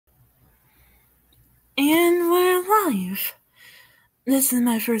live. This is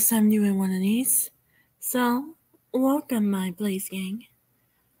my first time doing one of these. So, welcome my Blaze gang.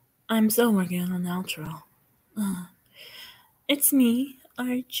 I'm still working on an outro. It's me,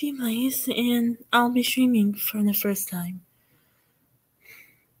 Archie Blaze, and I'll be streaming for the first time.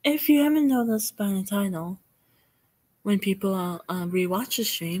 If you haven't noticed by the title, when people rewatch the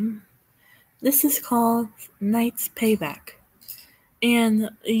stream, this is called Night's Payback. And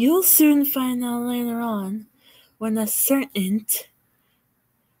you'll soon find out later on when a certain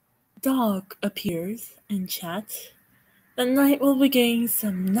dog appears in chat. The night will be getting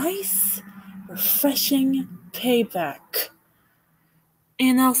some nice, refreshing payback.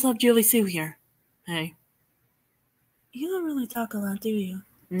 And I also have Julie Sue here. Hey. You don't really talk a lot, do you?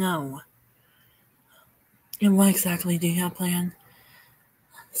 No. And what exactly do you have planned?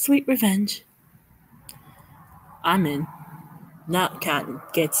 Sweet revenge. I'm in. Not Cat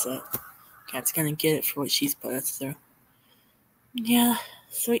gets it. Cat's gonna get it for what she's put us through. Yeah,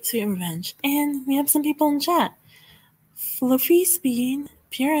 sweet revenge. And we have some people in chat. Fluffy Speed,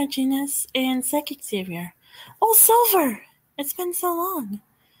 Pure Edginess, and Psychic Xavier. Oh, Silver! It's been so long.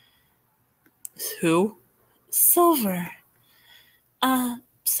 Who? Silver.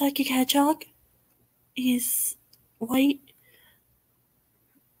 Psychic Hedgehog. He's white.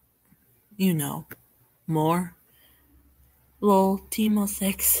 You know. More. Lol, Team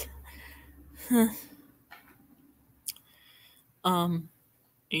 06.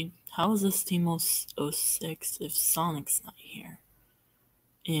 How is this Team 06 if Sonic's not here?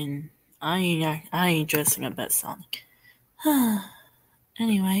 And I ain't dressing up as Sonic.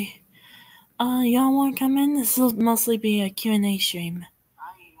 Anyway, y'all want to come in? This will mostly be a Q&A stream.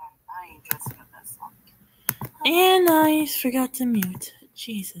 I ain't dressing up as Sonic. And I forgot to mute.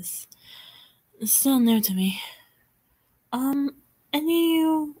 Jesus. It's still new to me. Any of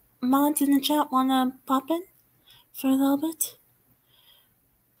you mods in the chat wanna pop in for a little bit?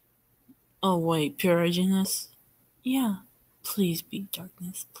 Oh wait, Pure Edginess? Yeah. Please be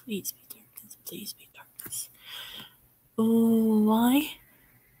darkness. Please be darkness. Please be darkness. Oh, why?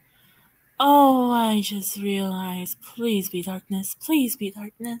 Oh, I just realized. Please be darkness. Please be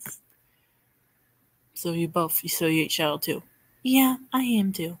darkness. So you ate Shadow too? Yeah, I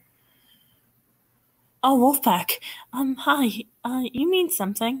am too. Oh, Wolfpack. Hi. You mean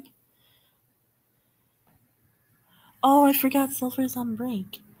something? Oh, I forgot Silver's on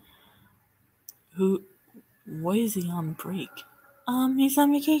break. Why is he on break? He's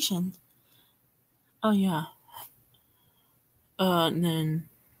on vacation. Oh, yeah. And then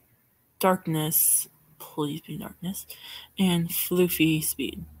Darkness. Please be Darkness. And Fluffy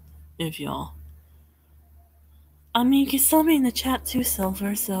Speed. If y'all. I mean, you can still be in the chat too,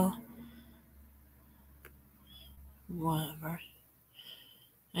 Silver, so. Whatever.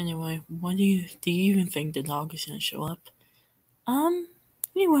 Anyway, what do you even think the dog is gonna show up?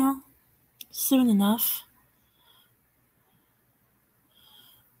 We will. Soon enough.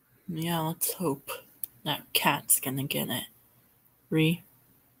 Yeah, let's hope that Cat's gonna get it.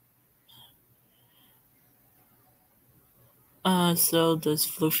 So does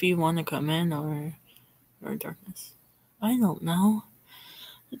Fluffy want to come in or Darkness? I don't know.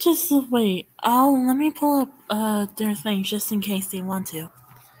 Just wait. Let me pull up their thing just in case they want to.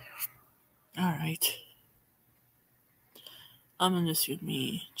 Alright. I'm gonna just with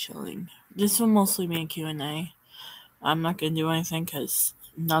me chilling. This will mostly be a Q&A. I'm not gonna do anything because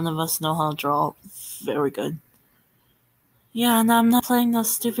none of us know how to draw very good. Yeah, and I'm not playing those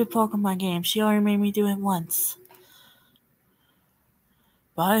stupid Pokemon games. She already made me do it once.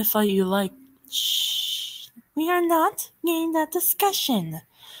 But I thought you liked... Shh. We are not getting that discussion.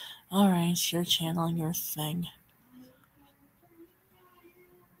 Alright, it's your channel, your thing.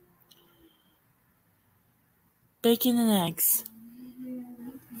 Bacon and eggs.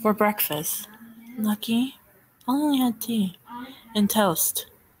 For breakfast. Lucky. I only had tea. And toast.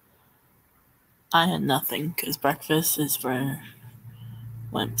 I had nothing, because breakfast is for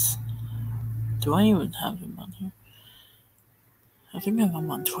wimps. Do I even have him on here? I think I have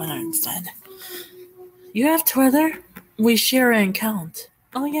him on Twitter instead. You have Twitter? We share an account.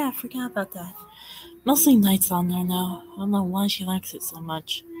 Oh yeah, I forgot about that. Mostly Knight's on there now. I don't know why she likes it so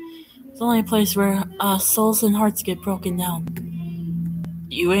much. It's the only place where souls and hearts get broken down.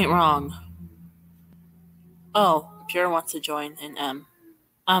 You ain't wrong. Oh, Pure wants to join in M.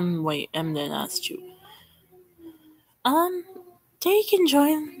 Wait, M didn't ask you. You can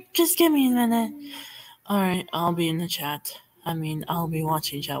join. Just give me a minute. Alright, I'll be in the chat. I'll be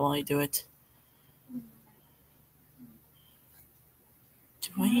watching chat while I do it.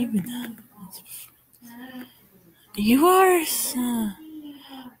 Do I even have... You are...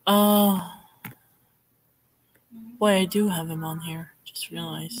 Boy, I do have him on here. Just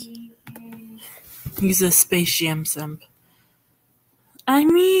realized. He's a Space Jam simp. I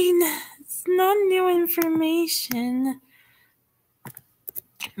mean, it's not new information.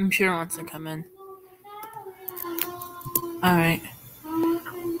 I'm sure he wants to come in. Alright.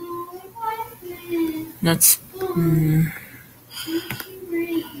 Let's...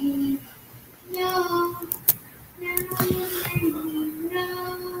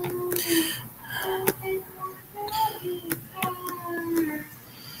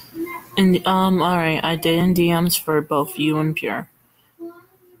 And, alright, I did in DMs for both you and Pure.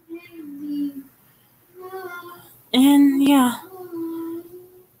 And, yeah.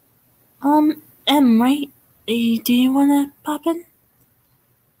 M, right? Do you wanna pop in?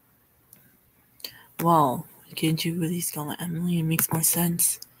 Well, can't you really call it Emily? It makes more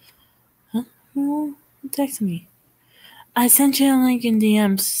sense. Huh? Well, text me. I sent you a link in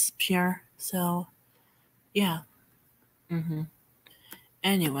DMs, Pierre, so, yeah.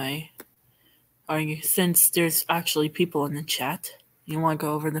 Anyway, since there's actually people in the chat, you want to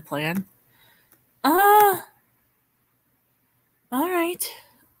go over the plan? Alright.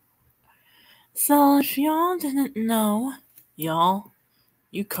 So, if y'all didn't know, y'all,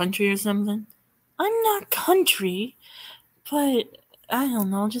 you country or something? I'm not country, but I don't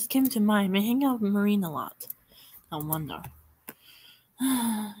know, just came to mind. I hang out with Marine a lot. No wonder.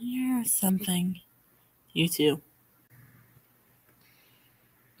 You're something. You too.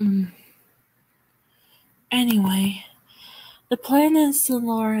 Anyway, the plan is to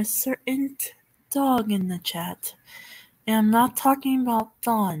lure a certain dog in the chat. And I'm not talking about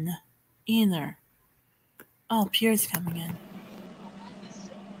Dawn either. Oh, Pierre's coming in.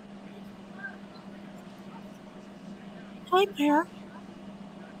 Hi, Pierre.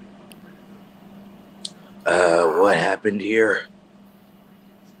 What happened here?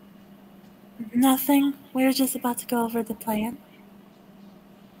 Nothing. We're just about to go over the plan.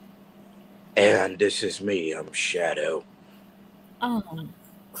 And this is me, I'm Shadow. Oh,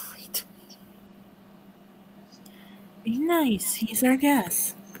 great. Be nice. He's our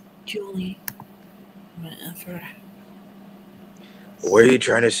guest. Julie. Whatever. What are you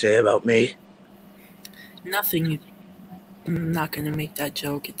trying to say about me? Nothing. I'm not gonna make that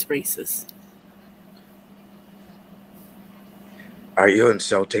joke. It's racist. Are you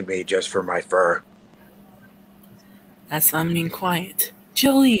insulting me just for my fur? That's why I'm being quiet.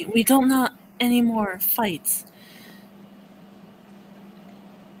 Julie, we don't want any more fights.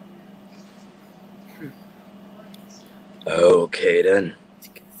 Okay then.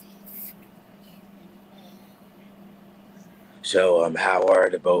 So, how are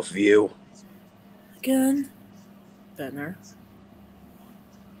the both of you? Good. Better.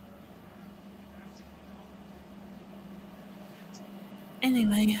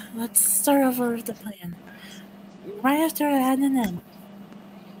 Anyway, let's start over with the plan. Right after I add an M.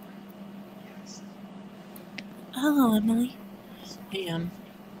 Hello, Emily. Hey,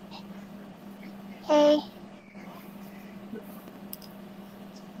 Hey.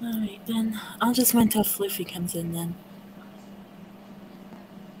 Alright, then. I'll just wait until Floofy comes in then.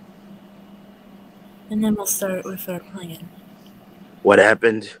 And then we'll start with our plan. What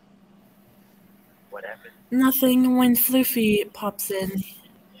happened? Nothing. When Floofy pops in,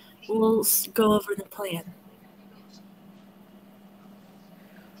 we'll go over the plan.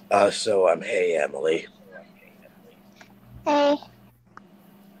 Hey, Emily. Hey.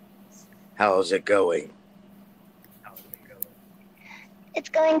 How's it going? It's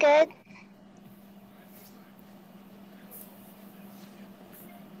going good.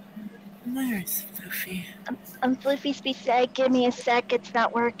 Where's Floofy? Floofy speaks. Give me a sec. It's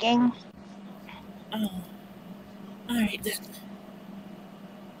not working. Oh. Alright then.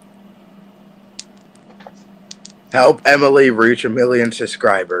 Help Emily reach 1 million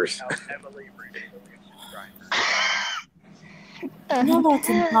subscribers. No, that's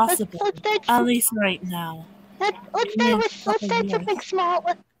impossible. Let's At least right now. Let's start something small.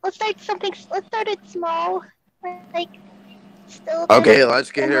 Let's start it small. Like still. Okay, let's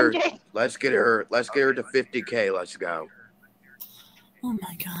get her to 50K. Let's go. Oh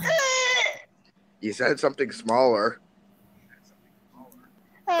my god. You said something smaller.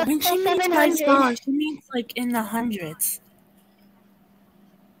 When she means by smaller, she means like in the hundreds.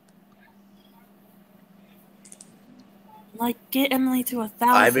 Like, get Emily to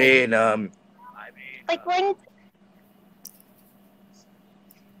 1,000. I mean, like when.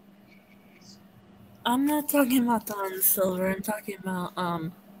 I'm not talking about Dawn Silver. I'm talking about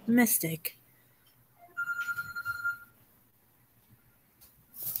Mystic.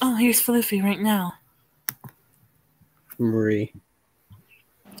 Oh, here's Floofy right now. Marie.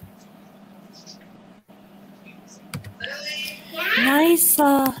 nice.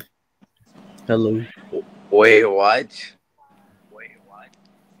 Hello. Wait, what?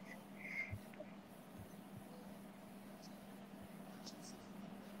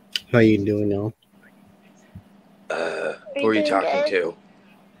 How you doing now? Who are you talking to?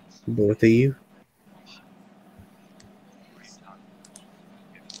 Both of you?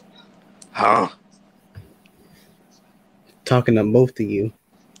 Huh? Talking to both of you.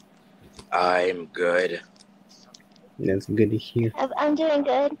 I'm good. That's good to hear. I'm doing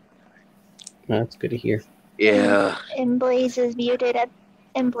good. That's good to hear. Yeah. And Blaze is muted at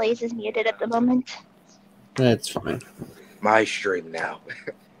the moment. That's fine. My stream now.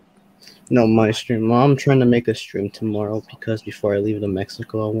 No, my stream. Well, I'm trying to make a stream tomorrow because before I leave to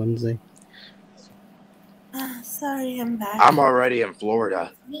Mexico on Wednesday. Sorry, I'm back. I'm already in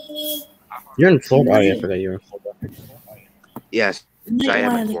Florida. You're in Florida? Oh, yeah, I forgot you're in Florida. Yes, I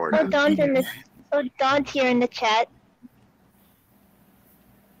am in Florida. Don's here in the chat.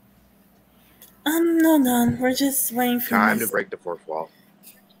 No, Don. We're just waiting for Time to break the fourth wall.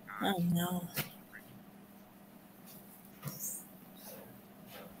 Oh no.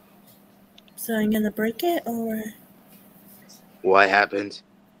 So I'm gonna break it, or what happened?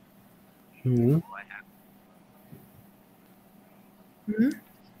 Hmm.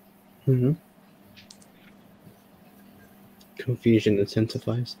 Confusion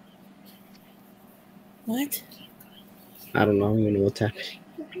intensifies. What? I don't know. I don't even know what's happening.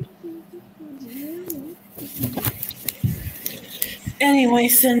 Anyway,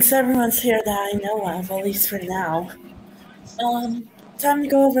 since everyone's here that I know of, at least for now, time to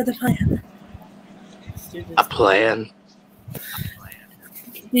go over the plan. A plan?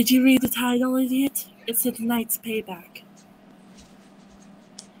 Did you read the title, idiot? It's tonight's payback.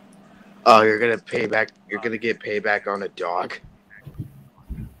 Oh, you're gonna pay back. You're gonna get payback on a dog.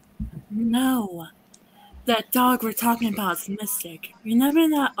 No, that dog we're talking about is Mystic. Remember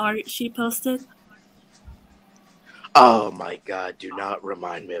that art she posted? Oh my god! Do not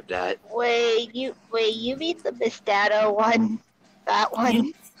remind me of that. Wait, you mean the Mistato one? That one?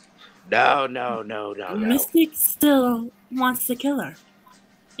 Yes. No. Mystic still wants to kill her,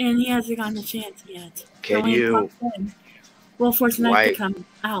 and he hasn't gotten a chance yet. Can you? We'll force Knight to come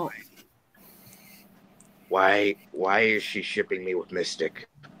out. Why is she shipping me with Mystic?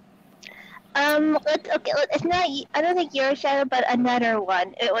 It's not. I don't think your shadow, but another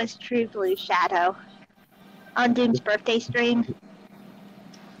one. It was True Blue Shadow on Doom's birthday stream.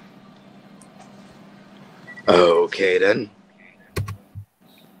 Okay then.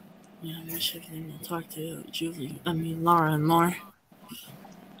 Yeah, I wish I could talk to Laura and more.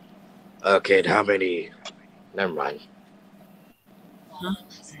 Okay, how many? Never mind. Huh?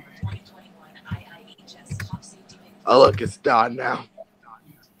 Oh look, it's Don now.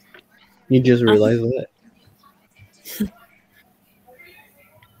 You just realized that?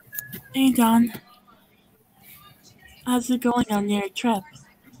 Hey Don, how's it going on your trip?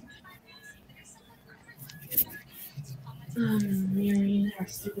 Mary, our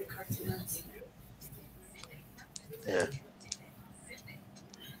stupid cartoons. Yeah.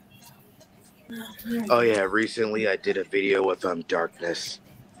 Oh yeah, recently I did a video with Darkness.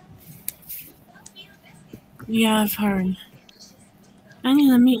 Yeah, I've heard. I need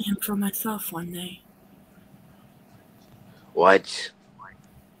to meet him for myself one day. What?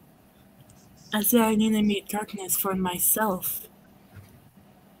 I said I need to meet Darkness for myself.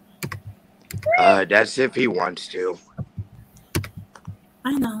 That's if he wants to.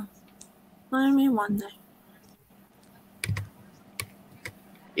 I know. Let me one day.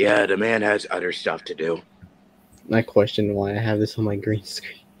 Yeah, the man has other stuff to do. I question why I have this on my green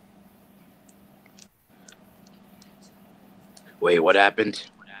screen. Wait, what happened?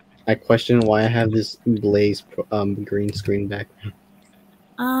 I question why I have this Blaze green screen background.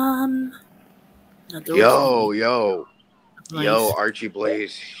 Yo, Archie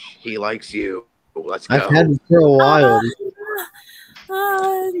Blaze, he likes you. Let's go. I've had this for a while.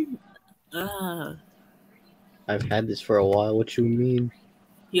 I've had this for a while. What you mean?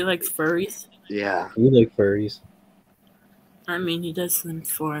 He likes furries? Yeah. You like furries. I mean, he does them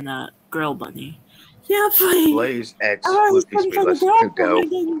for a girl bunny. Yeah, please. Blaze X Flippy Let's go.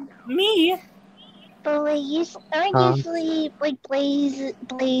 Me. But aren't usually like Blaze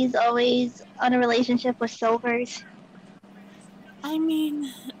always on a relationship with Silvers? I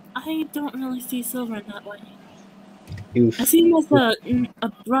mean, I don't really see Silver that way. Oof. I see him as a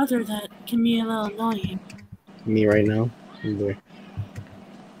brother that can be a little annoying. Me right now? Boy.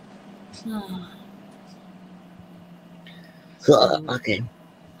 Okay.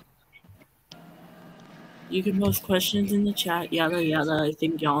 You can post questions in the chat, yada yada. I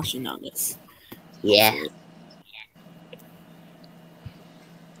think y'all should know this. Yeah.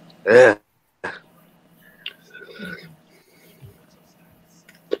 Ugh.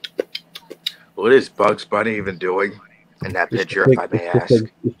 What is Bugs Bunny even doing in that It's picture, just if a, I may ask?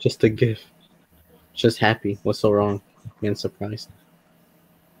 it's just a gift. Just happy. What's so wrong? Being surprised.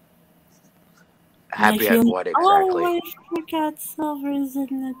 I Happy at feel. what Oh, exactly? I forgot Silver's in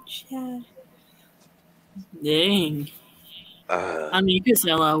the chat. Dang. Uh, I mean, you could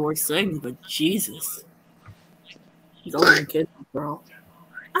say a lot of worse things, but Jesus. Don't even kid me, girl.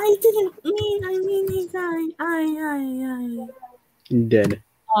 I didn't mean, I mean, he died. I. Dead.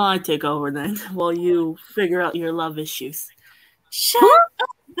 Oh, I take over then while you figure out your love issues. Shut Huh? up!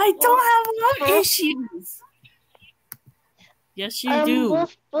 I don't have love Wolf, issues! Yes, you do.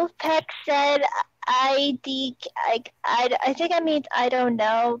 Wolfpack said I think I means I don't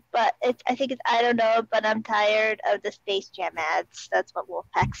know, but I think it's I don't know, but I'm tired of the Space Jam ads. That's what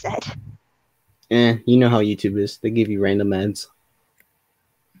Wolfpack said. You know how YouTube is. They give you random ads.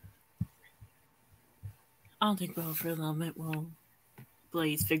 I don't think we'll for a moment will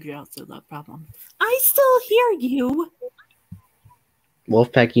Blaze figure out that problem. I still hear you!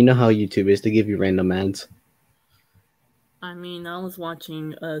 Wolfpack, you know how YouTube is. They give you random ads. I mean, I was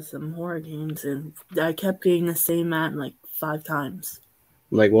watching some horror games and I kept getting the same ad like 5 times.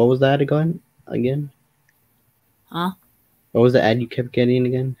 Like, what was that again? Huh? What was the ad you kept getting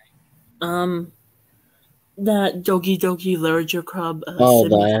again? That Doki Doki Literature Club Oh,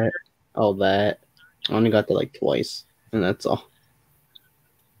 simulator. that. Oh, that. I only got that like twice, and that's all.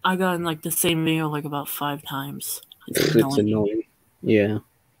 I got in like the same video like about 5 times. It's It's annoying. annoying. Yeah.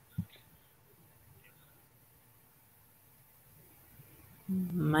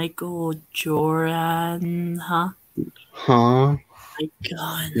 Michael Jordan, huh? Huh? My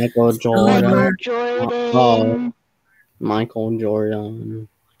God. Michael Michael Jordan. Oh, Jordan. Michael Jordan.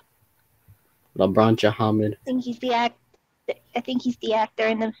 LeBron Jahamed. I think he's the act. I think he's the actor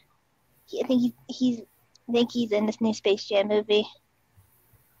in the. I think I think he's in this new Space Jam movie.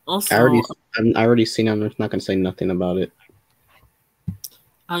 Also, I already seen him. I'm just not gonna say nothing about it.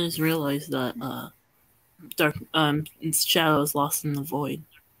 I just realized that Shadows Lost in the Void.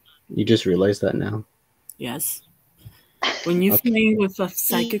 You just realized that now. Yes. When you Okay. play with a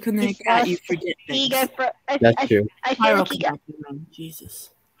psychic connect cat, you forget He things. got. That's true. I feel like he got. Jesus.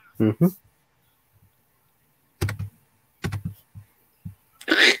 Mm-hmm.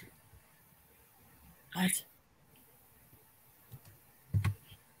 What?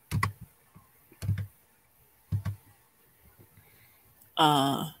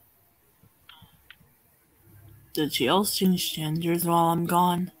 Did she else change genders while I'm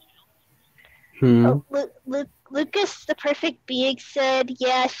gone? Oh, Lucas, the perfect being, said,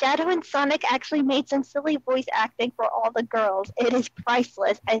 "Yeah, Shadow and Sonic actually made some silly voice acting for all the girls. It is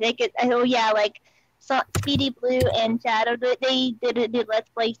priceless. I think it. Oh yeah, like Speedy Blue and Shadow. They did a new Let's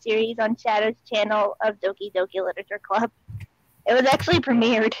Play series on Shadow's channel of Doki Doki Literature Club. It was actually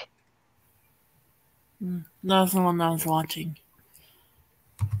premiered. That was the one I was watching.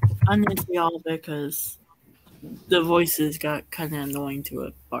 I didn't see all of it because the voices got kind of annoying to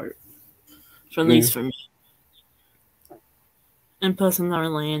a part. At least for me. And plus, I'm not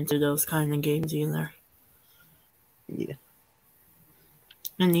really into those kind of games either. Yeah.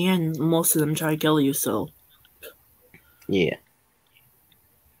 In the end, most of them try to kill you, so. Yeah.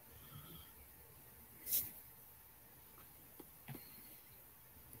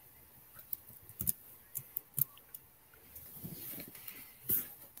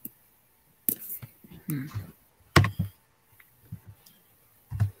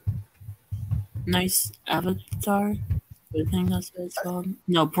 Nice avatar. I think that's what it's called.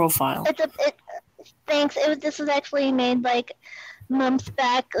 No, profile. Thanks. This was actually made like months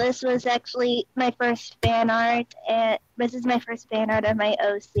back. This was actually my first fan art, and this is my first fan art of my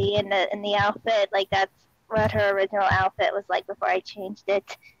OC in the outfit. Like that's what her original outfit was like before I changed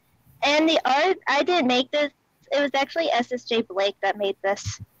it. And the art, I didn't make this. It was actually SSJ Blake that made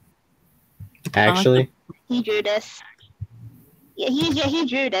this. Actually. He drew this. Yeah, he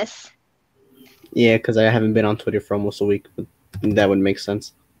drew this. Yeah, because I haven't been on Twitter for almost a week, but that would make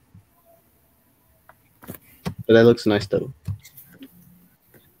sense. But that looks nice though.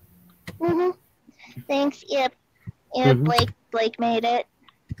 Thanks. Yep. Yeah. Blake made it.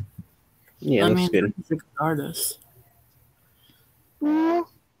 Yeah, looks good. He's a good artist. Nice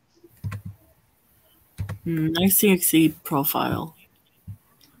CXC profile.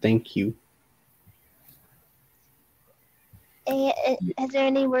 Thank you. Is there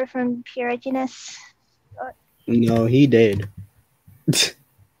any word from Puritanus? No, he did.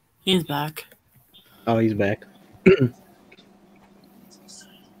 He's back. Oh, he's back.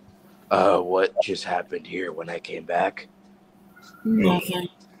 what just happened here when I came back? Nothing.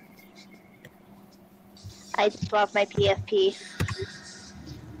 I just love my PFP.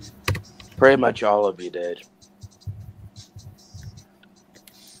 Pretty much all of you did.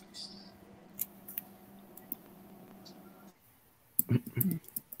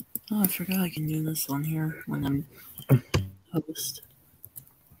 Oh, I forgot I can do this one here when I'm host.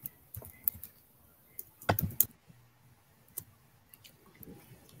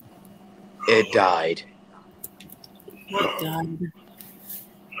 It died. What died?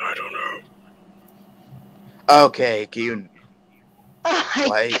 I don't know. Okay, can you... Oh,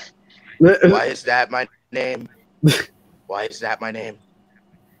 Why is that my name? Why is that my name?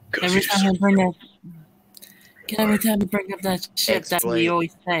 Every time I bring up that ship that Explain. you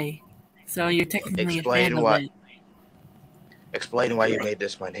always say. So you're technically a fan of it. Explain why you made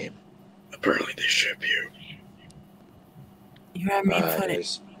this my name. Apparently they ship you. You heard me put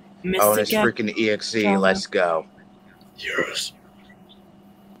it. Oh, it's freaking EXE. Let's go. Yes.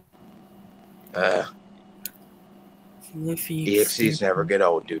 EXEs never get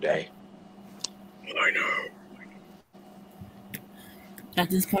old, do they? I know. At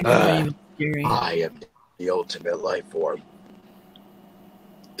this point, I'm not even scary. I am the ultimate life form.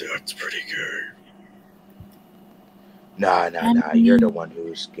 That's pretty good. Nah. You're the one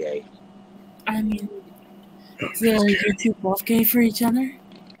who's gay. I mean, so you two both gay for each other?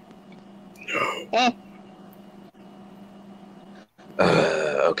 No.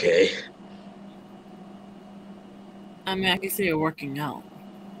 Okay. I mean, I can see it working out.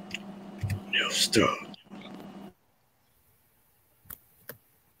 No, stop.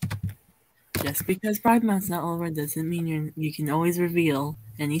 Just because Pride Month's not over doesn't mean you can always reveal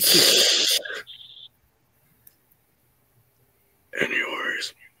any secrets.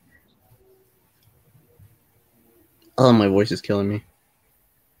 Anyways. Oh, my voice is killing me.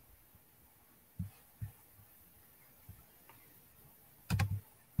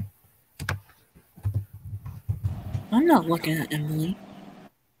 I'm not looking at Emily.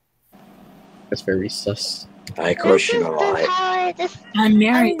 That's very sus. I question a lot. I'm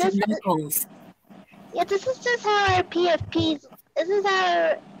married to Knuckles. Yeah, this is just how our PFPs. This is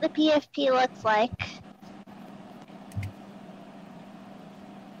how the PFP looks like.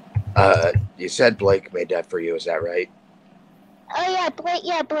 You said Blake made that for you, is that right? Oh yeah, Blake.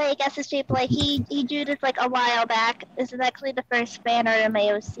 Yeah, Blake. SSJ Blake. He drew this like a while back. This is actually the first fan art of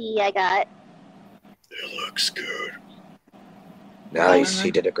my OC I got. It looks good. Nice.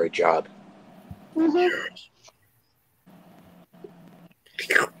 He did a great job. Yes.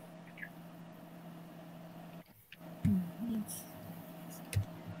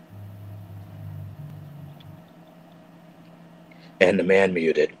 And the man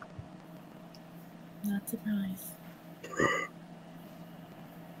muted. Not surprised.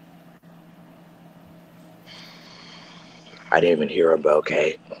 I didn't even hear him, but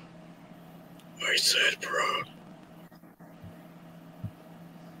okay. I said, bro.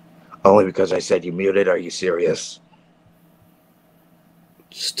 Only because I said you muted. Are you serious?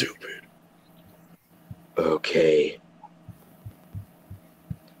 Stupid. Okay.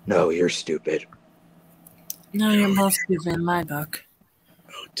 No, you're stupid. No, you're both stupid in my book.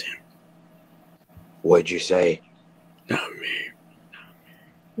 Oh, damn. What'd you say? Not me.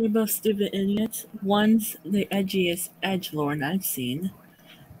 You're both stupid idiots. One's the edgiest edgelord I've seen.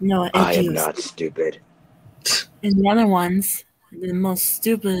 No, edgiest. I am not stupid. And the other one's the most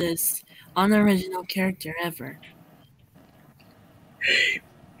stupidest, unoriginal character ever. Hey.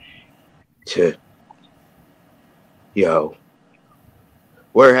 Yo.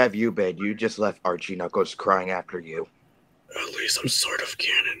 Where have you been? You just left Archie Knuckles crying after you. At least I'm sort of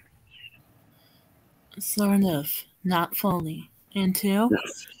canon. Sort of. Not fully. And two, Not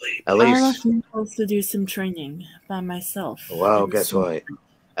fully. At least I left Knuckles to do some training by myself. Well, guess what?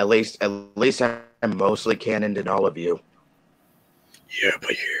 At least I'm mostly canon in all of you. Yeah,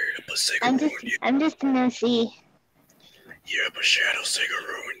 but Sega ruined you. I'm just an OC. Yeah, but Shadow Sega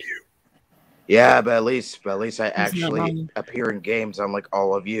ruined you. Yeah, but at least I actually appear in games unlike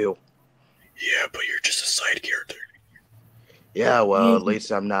all of you. Yeah, but you're just a side character. Yeah, well, at least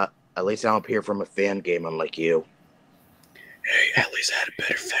I don't appear from a fan game unlike you. Hey, at least I had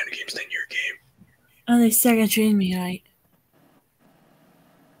better fan games than your game. At least Sega treated me right.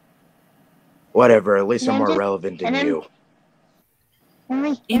 Whatever, at least I'm more relevant than you. And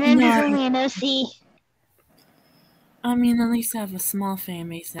I'm just only an OC. I mean, at least I have a small fan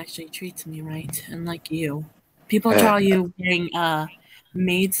base that actually treats me right, unlike you. People draw you wearing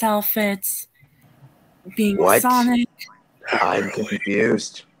maid's outfits, being what? Sonic. I'm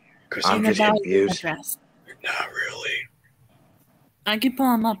confused. I'm just confused. Not really. I can pull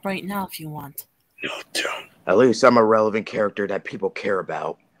them up right now if you want. No, don't. At least I'm a relevant character that people care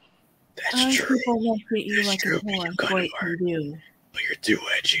about. That's true. People won't treat you That's like true, a but you whore kind for of it are. you do. But you're too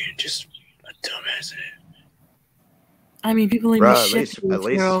edgy and just a dumbass in it. I mean, people even Bruh, ship you if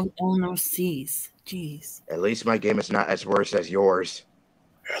you're on overseas. Jeez. at least my game is not as worse as yours.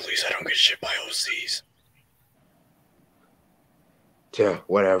 At least I don't get shit by OCs. Yeah,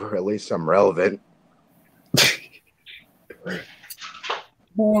 whatever. At least I'm relevant.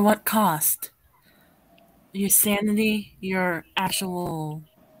 For what cost? Your sanity, your actual,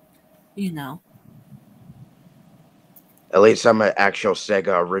 you know. At least I'm an actual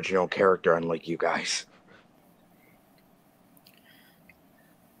Sega original character, unlike you guys.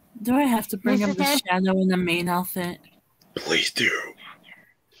 Do I have to bring up the shadow in the main outfit? Please do.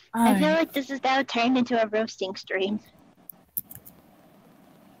 I feel like this is now turned into a roasting stream.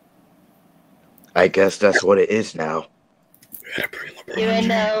 I guess that's what it is now. Even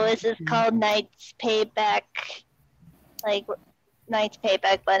though this is called Knight's Payback, like Knight's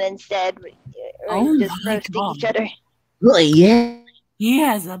Payback, but instead we're just roasting each other. Yeah. He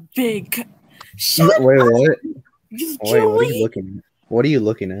has a big. Wait, what? Wait, what are you looking at? What are you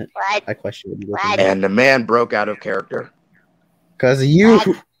looking at? What? I question what you're looking at. And the man broke out of character. Cause of you.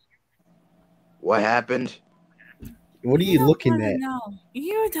 What happened? What are you looking at? No,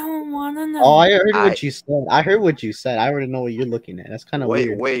 you don't want to know. Oh, I heard what you said. I heard what you said. I already know what you're looking at. That's kind of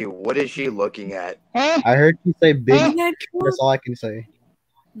weird. Wait, what is she looking at? I heard you say big. That's all I can say.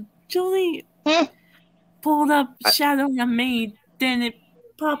 Julie pulled up Shadow and Maid, then it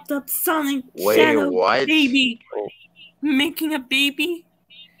popped up Sonic Shadow what? Baby. Making a baby?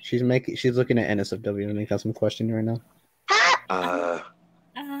 She's looking at NSFW. I think that's some question right now.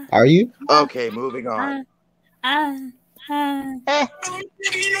 Are you? Okay, moving on. Oh,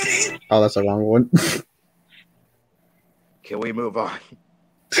 that's the wrong one. Can we move on?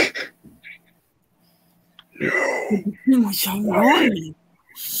 No. Shut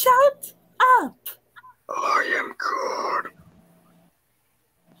up. I am good.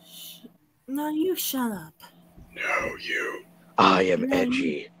 No, you shut up. No, you. I am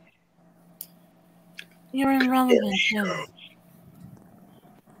edgy. You're irrelevant too.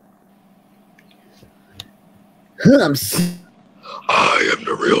 I am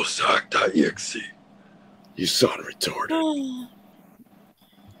the real Sock.exe. You sound retarded.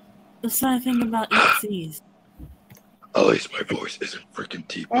 The sad thing about EXEs. At least my voice isn't freaking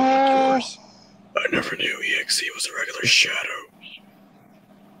deep like yours. I never knew EXE was a regular shadow.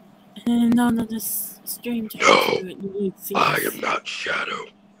 And none of this stream to I am not Shadow.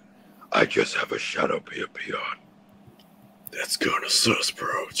 I just have a Shadow PvP on. That's kinda sus,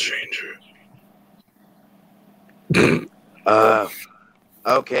 bro. Change it.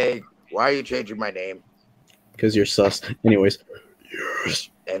 Okay. Why are you changing my name? Because you're sus. Anyways. Yes.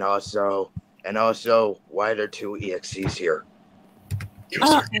 And also, why are there two EXEs here?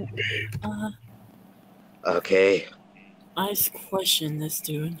 Okay. I question this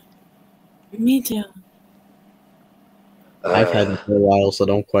dude. Me too. I've had it for a while, so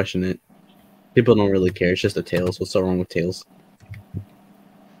don't question it. People don't really care. It's just the tails. What's so wrong with tails?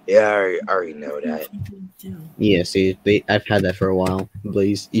 Yeah, I already know that. Yeah, see, I've had that for a while.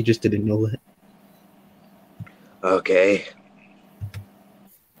 Blaze, you just didn't know that. Okay.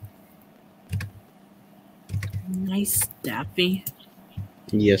 Nice, Daffy.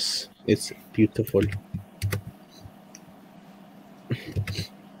 Yes, it's beautiful.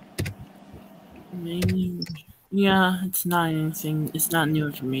 Maybe. Yeah, it's not anything. It's not new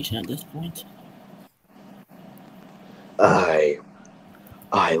information at this point. I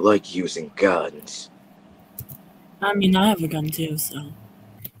like using guns. I mean, I have a gun too, so.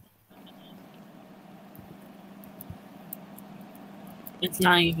 It's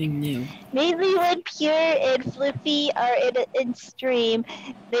not even new. Mainly when Pure and Flippy are in stream,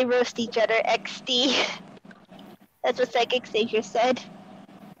 they roast each other XD. That's what Psychic Savior said.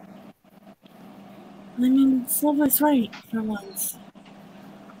 I mean, Silver's right for once.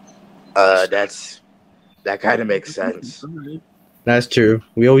 That kind of makes sense. That's true.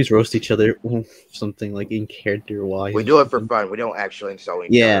 We always roast each other. Something like in character wise. We do it for fun. We don't actually insult each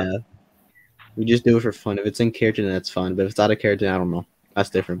other. Yeah. We just do it for fun. If it's in character, then that's fun. But if it's out of character, I don't know.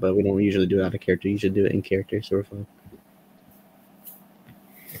 That's different. But we don't usually do it out of character. You should do it in character, so we're fine.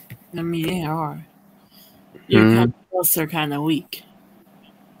 I mean, they are. Your couples are kind of weak.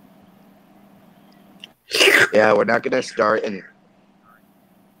 Yeah, we're not gonna start insulting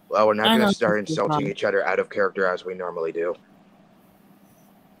each other out of character as we normally do.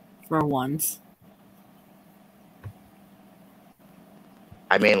 For once.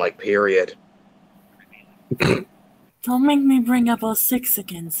 I mean, like, period. Don't make me bring up 06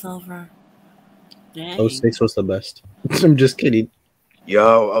 again, Silver. Dang. 06 was the best. I'm just kidding.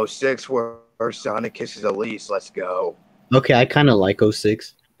 Yo, 06 where Sonic kisses Elise. Let's go. Okay, I kind of like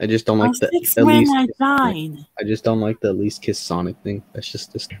 06. I just don't like the 06 at when least. I died. I just don't like the at least kiss Sonic thing. That's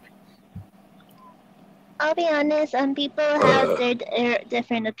just disturbing. I'll be honest, people have their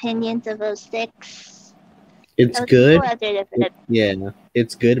different opinions of 06. It's People good. have their different Yeah,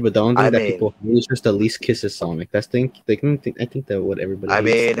 it's good, but the only thing I that mean- people hate is just the least kisses Sonic. That's think they can think. I think that what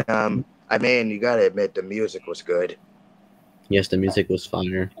everybody. Hates. I mean, you gotta admit the music was good. Yes, the music was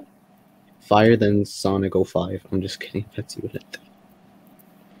fire. Fire than Sonic 05. I'm just kidding. That's you.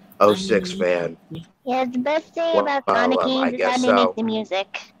 06 fan. Yeah, the best thing Well, about Sonic I games is guess how they so. make the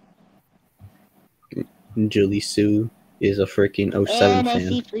music. Julie Sue is a freaking 07 And I fan.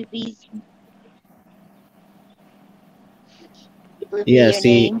 see Floopy's. Floopy, Yeah, your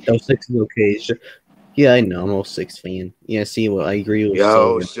see, name. 06 is okay. Yeah, I know. I'm a 06 fan. Yeah, see, well, I agree with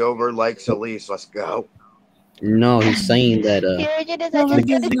Yo, Silver. Silver likes Elise. Let's go. No, he's saying that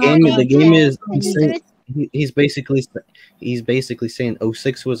the game is he's basically saying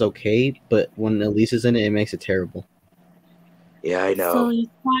 06 was okay, but when Elise is in it, it makes it terrible. Yeah, I know. So you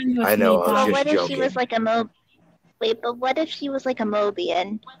fine with I know, me I was But just what if she joking. was like a Wait, but what if she was like a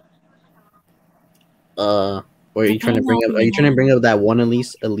Mobian? Or are you trying to bring up? Are you trying to bring up that one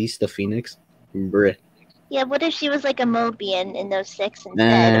Elise the Phoenix? Bruh. Yeah, what if she was like a Mobian in 06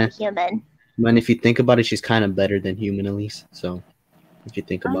 instead of a human? Man, if you think about it, she's kind of better than human Elise. So, if you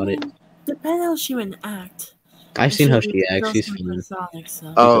think about it, depends how she would act. I've seen how she acts. She's fine. Sonic,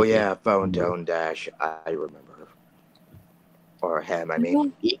 so. Oh yeah, Phone Tone Dash. I remember her. Or him, I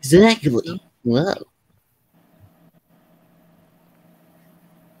mean. Exactly. Whoa.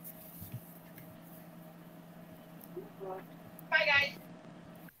 Bye, guys.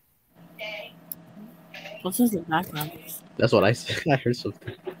 What's this in the background? That's what I said. I heard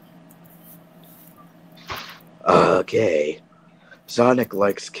something. Okay. Sonic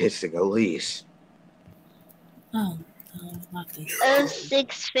likes kissing Elise. Oh, no, not this.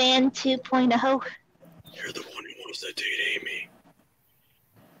 06 fan 2.0. You're the one who wants to date Amy.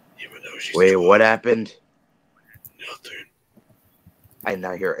 Even though she's Wait, gone. what happened? Nothing. I did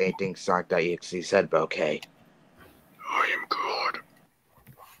not hear anything Sonic.exe said, but okay. I am God.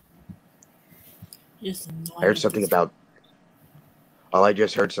 I heard something about... All I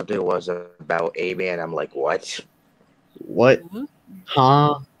just heard something was about Amy, and I'm like, what? What?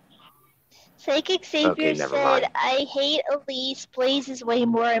 Huh? Psychic Savior Okay, never said, mind. I hate Elise. Blaze is way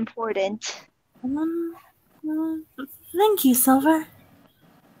more important. Thank you, Silver.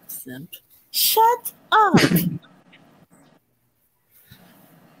 Simp. Shut up!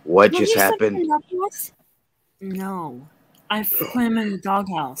 What just happened? No. I put him in the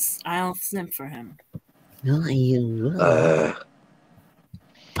doghouse. I'll simp for him.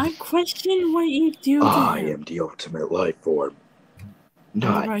 I question what you do to I him. am the ultimate life form.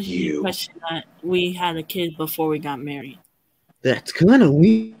 Not you. Question that we had a kid before we got married. That's kind of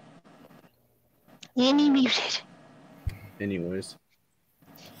weird. Annie muted. Anyways.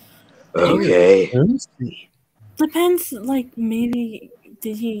 Okay. Depends, like, maybe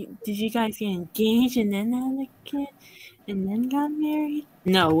did you guys get engaged and then had a kid and then got married?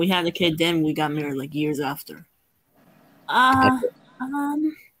 No, we had a kid then we got married like years after.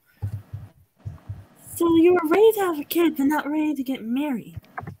 So you were ready to have a kid but not ready to get married.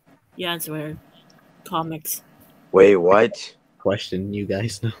 Yeah, it's weird. Comics. Wait, what? Question you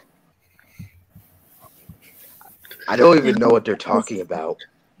guys know. I don't even know what they're talking about.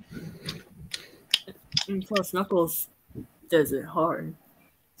 And plus Knuckles does it hard.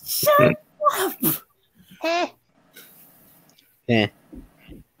 Shut up! Eh.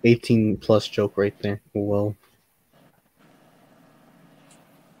 18 plus joke right there. Well.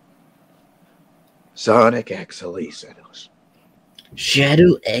 Sonic X Elise.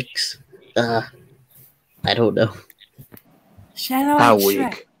 Shadow X. I don't know. Shadow How X Shrek.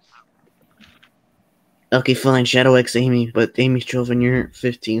 weak? Okay, fine. Shadow X Amy, but Amy's 12 and you're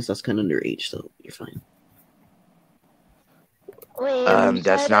 15, so that's kind of underage, so you're fine. Wait,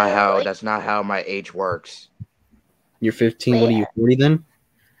 that's not how my age works. You're 15. What are you, 40 then?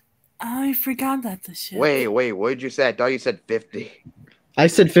 I forgot that the shit. Wait, what did you say? I thought you said 50. I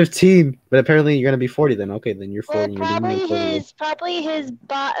said 15, but apparently you're gonna be 40 then. Okay, then you're 40. Well,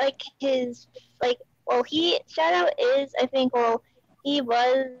 Shadow is, I think, he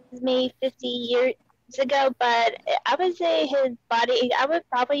was made 50 years ago, but I would say I would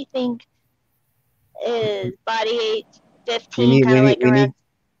probably think his body age 15, around.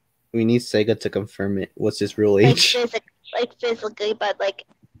 We need Sega to confirm it. What's his real age? Physically, but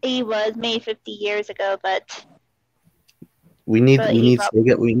he was made 50 years ago, but we need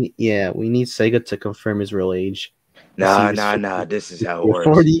Sega to confirm his real age. Nah. This is how it You're works.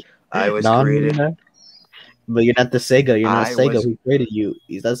 40. I was No, created. no. But you're not the Sega. You're not I Sega was who created you.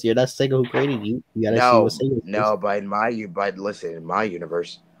 You're not Sega who created you. You gotta see what Sega is. But listen, in my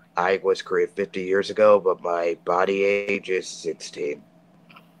universe, I was created 50 years ago, but my body age is 16.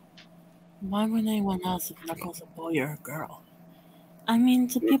 Why would anyone else if Knuckles a boy or a girl? I mean,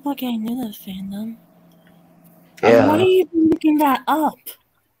 to people getting into the fandom. Yeah. Why are you even looking that up?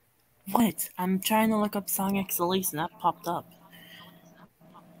 What? I'm trying to look up Sonic Elise and that popped up.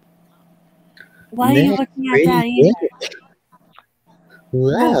 Why are you looking at that either?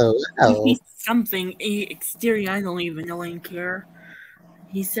 Wow. He's something exterior. I don't even know and care.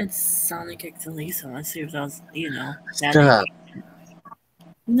 He said Sonic X Elise. Let's see if that was, Stop.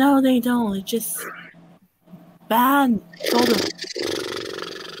 No, they don't. It's just bad photo.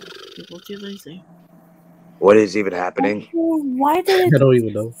 People too lazy. What is even happening? Why did it? I don't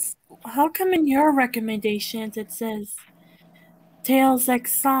even know. How come in your recommendations it says Tails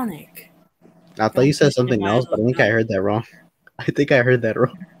X Sonic? I thought you said something else, but I think I heard that wrong.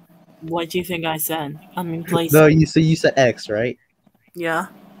 What do you think I said? I mean, please. No, you said X, right? Yeah.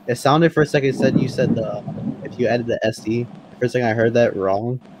 It sounded for a second. You said if you added the SD. The first thing I heard that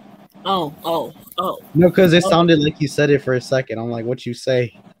wrong. Oh. No, because it sounded like you said it for a second. I'm like, what you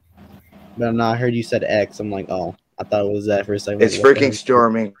say? But no, I heard you said X. I'm like, oh, I thought it was that for a second. It's freaking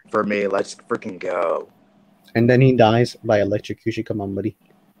storming for me. Let's freaking go. And then he dies by electrocution. Come on, buddy.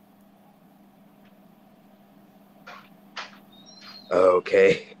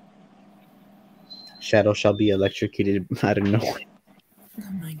 Okay. Shadow shall be electrocuted out of nowhere.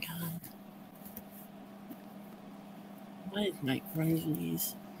 Oh my god. What is Night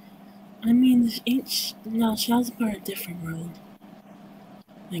Friendlies? I mean, Shadow's part of a different world.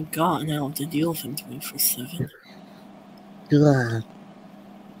 Thank God I don't have to deal with him 24/7.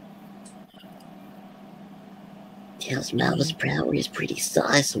 Tails' mouse power is pretty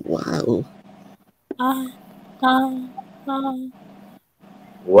sizable.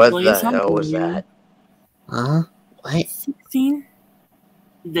 What the hell was that? Huh? What? 16?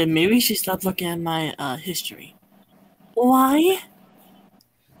 Then maybe she stopped looking at my history. Why?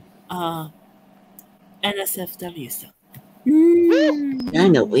 NSFW stuff.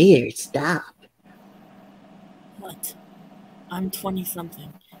 Kinda weird. Stop. What? I'm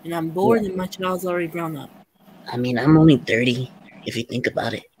 20-something, and I'm bored and my child's already grown up. I mean, I'm only 30, if you think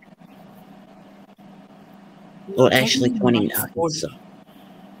about it. Well, actually 29, so...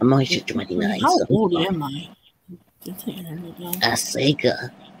 I'm only 29, How so... old am I?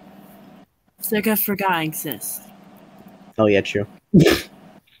 Sega. Sega forgot I exist. Oh, yeah, true.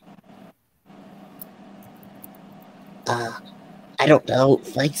 I don't know.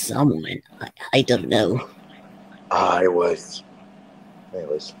 Fight someone. I don't know. Anyways.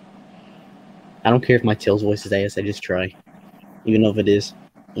 I don't care if my Tails voice is AS, I just try. Even though if it is.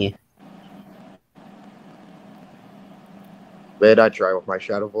 Yeah. But I try with my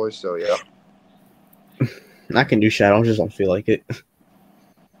shadow voice, so yeah. I can do shadow, I just don't feel like it.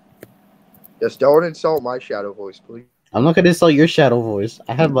 Just don't insult my shadow voice, please. I'm not gonna insult your shadow voice.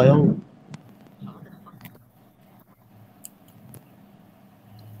 I have my own.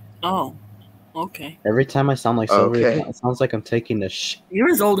 Oh. Okay. Every time I sound like Silver, it sounds like I'm taking a You're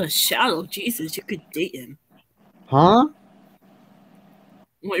as old as Shadow. Jesus, you could date him. Huh?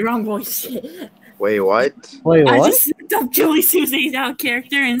 Wait, wrong voice. Wait, what? Wait, what? I just looked up Julie Susie's out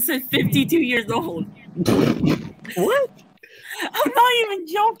character and said 52 years old. What? I'm not even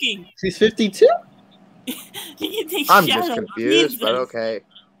joking. She's 52? I'm just confused, but okay.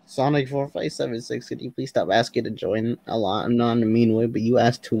 Sonic4576, could you please stop asking to join a lot? I'm not in a mean way, but you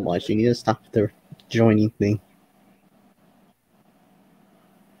ask too much. You need to stop the joining thing.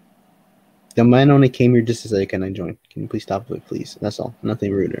 The man only came here just to say, can I join? Can you please stop it, please? That's all.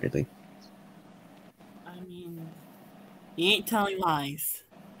 Nothing rude or anything. I mean, he ain't telling lies.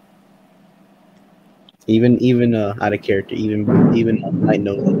 Even out of character, even I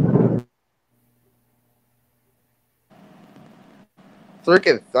know that.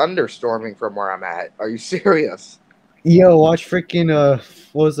 Freaking thunderstorming from where I'm at. Are you serious? Yo, watch freaking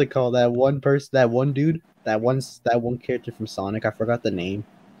what was it called? That one person, that one dude, that one character from Sonic. I forgot the name.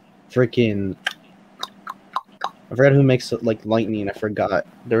 Freaking, I forgot who makes like lightning. I forgot.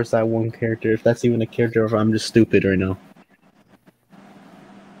 There was that one character. If that's even a character, or if I'm just stupid right now.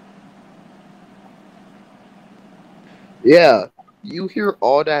 Yeah, you hear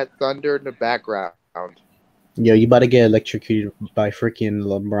all that thunder in the background. Yo, you about to get electrocuted by freaking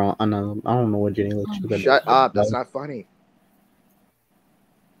LeBron. I don't know what getting electrocuted. Shut up! That's not funny.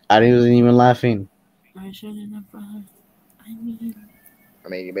 I wasn't even laughing. I shouldn't have. I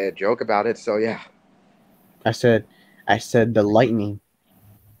mean, you made a joke about it, so yeah. I said, I said the lightning.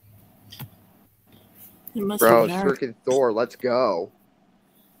 Bro, it's freaking Thor. Let's go.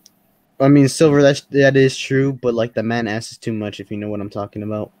 I mean, Silver, that is true, but like the man ass is too much if you know what I'm talking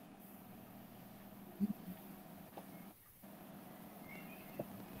about.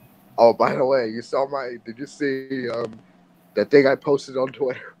 Oh, by the way, did you see the thing I posted on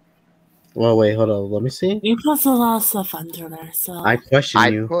Twitter? Well, wait, hold on. Let me see. You post a lot of stuff on Twitter, so I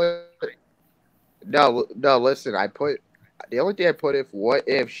question you. No, listen, the only thing I put what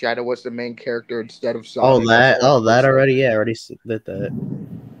if Shadow was the main character instead of Sonic? That already, yeah, I already did that.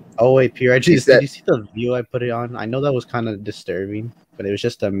 Oh wait, Pierre, did you see the view I put it on? I know that was kind of disturbing, but it was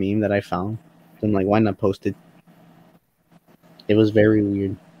just a meme that I found. So I'm like, why not post it? It was very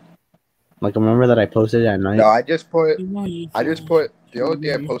weird. Like, remember that I posted it at night? No, I just put the only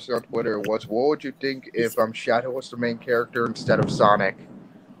thing I posted on Twitter was, what would you think if Shadow was the main character instead of Sonic?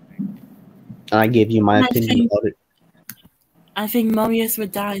 And I gave you my opinion about it. I think Mobius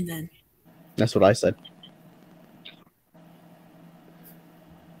would die then. That's what I said.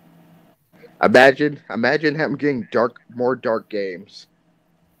 Imagine him getting more dark games.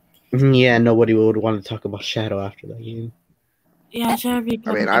 Yeah, nobody would want to talk about Shadow after that game. Yeah, Shadow be.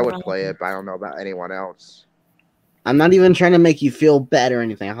 I mean, I would play it, but I don't know about anyone else. I'm not even trying to make you feel bad or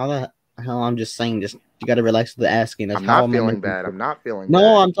anything. How the hell? I'm just saying, you gotta relax with the asking. I'm not feeling bad. I'm not feeling bad.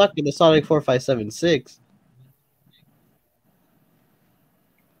 No, I'm talking to Sonic 4576.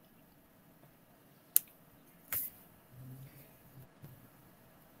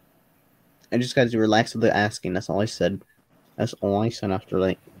 I just got to relax with the asking. That's all I said. That's all I said after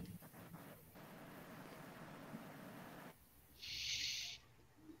that.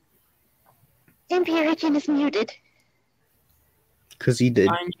 Imperigen is muted. Because he did.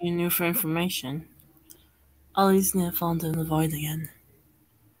 Find you new for information. Ollie's gonna fall into the void again.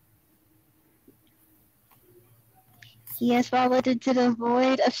 He has fallen into the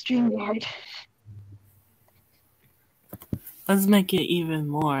void of StreamYard. Let's make it even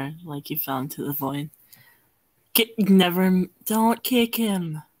more like you fell into the void. Don't kick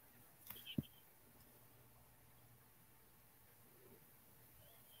him.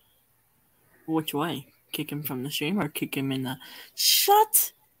 Which way? Kick him from the stream or kick him in the...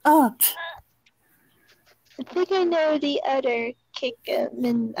 Shut up! I think I know the other kick him,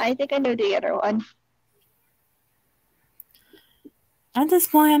 and I think I know the other one. At this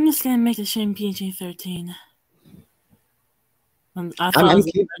point, I'm just gonna make the stream PG-13. I'm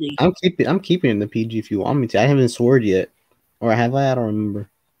keeping the PG if you want me to. I haven't sworn yet. Or have I? I don't remember.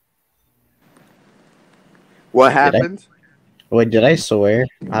 What happened? Wait, did I swear?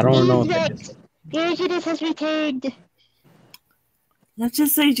 I don't know. Imperigen has returned. Let's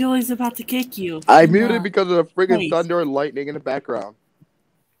just say Julie's about to kick you. I muted because of the friggin' thunder and lightning in the background.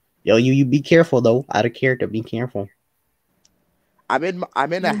 Yo, you be careful though. Out of character, be careful. I'm in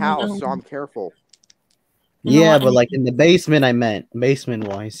a house, so I'm careful. Yeah, but like in the basement, I meant basement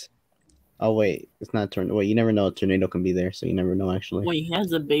wise. Oh wait, it's not a tornado. Wait, you never know a tornado can be there, so you never know actually. Wait, he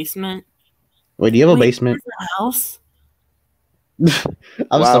has a basement. Wait, do you have a basement? A house?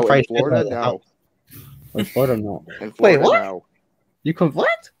 I'm surprised. In Florida, no. In Florida, no. In Florida, wait, what? No. You come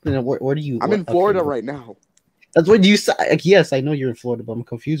what? Where do you? I'm in Florida right now. That's what you say. Like, yes, I know you're in Florida, but I'm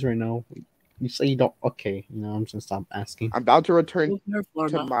confused right now. You say you don't. Okay, I'm just gonna stop asking. I'm about to return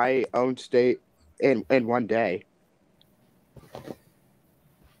to my own state in 1 day.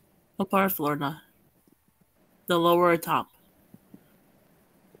 What part of Florida? The lower or top?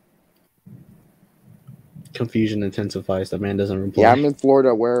 Confusion intensifies. The man doesn't reply. Yeah, I'm in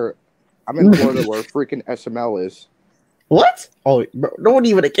Florida where freaking SML is. What? Oh, bro, no one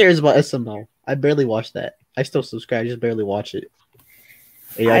even cares about SML. I barely watch that. I still subscribe. I just barely watch it.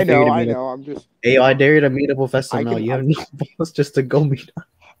 Hey, I know. I'm just. Hey, I dare you to meet up with SML. You have no balls just to go meet up.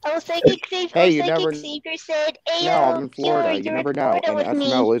 Oh, Psychic Xavier, hey, Xavier said, "Hey, no, I'm in Florida. You never know. And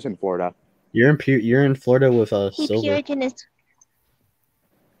SML is in Florida. You're in Florida with Silver.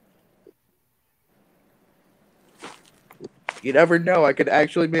 You never know. I could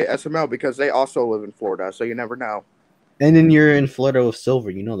actually meet SML because they also live in Florida, so you never know. And then you're in Florida with Silver.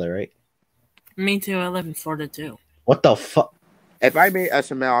 You know that, right? Me too. I live in Florida too. What the fuck? If I meet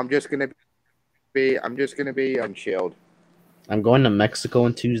SML, I'm just gonna be chilled. I'm going to Mexico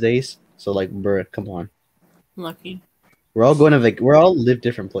on Tuesdays, so like, bro, come on. Lucky. We're all going to we're all live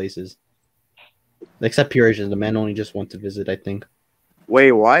different places, except Puritan. The man only just went to visit, I think.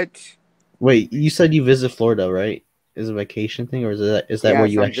 Wait, what? Wait, you said you visit Florida, right? Is it a vacation thing, or is that where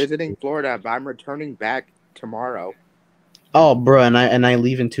you actually? I'm visiting Florida, but I'm returning back tomorrow. Oh, bro, and I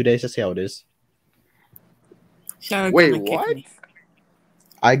leave in 2 days. Let's see how it is. Wait, what?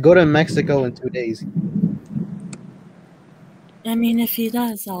 I go to Mexico in 2 days. I mean, if he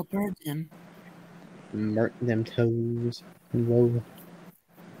does, I'll burn him. Mark them toes. Whoa.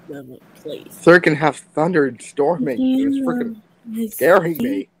 Please. Third can have thunder and storming. It's freaking scaring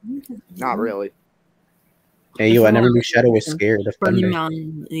me. Not really. Hey, yo, I never knew Shadow was scared of thunder.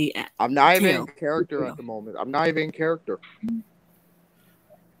 I'm not even in character at the moment. I'm not even in character.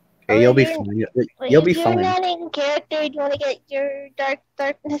 Hey, you'll be fine. You'll be fine. You're not in character. Do you want to get your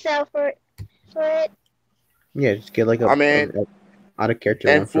darkness out for it? Yeah, just get like a out of character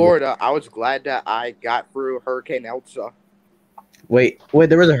in one. Florida, I was glad that I got through Hurricane Elsa. Wait,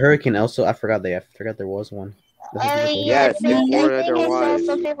 there was a Hurricane Elsa. I forgot there was one. Yes, in Florida there was.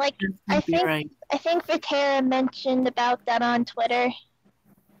 Something like I think Vitera mentioned about that on Twitter.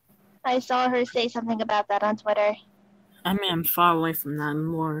 I saw her say something about that on Twitter. I mean, I'm far away from that. I'm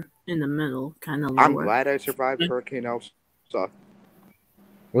more in the middle, kind of lower. I'm glad I survived Hurricane Elsa.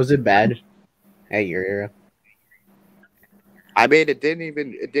 Was it bad at your era? I mean, it didn't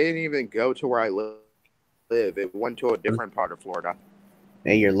even go to where I live. It went to a different part of Florida.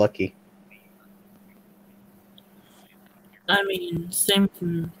 Hey, you're lucky. I mean, same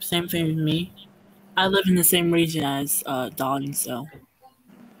thing with me. I live in the same region as Dawn, so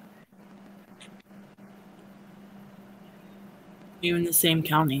even the same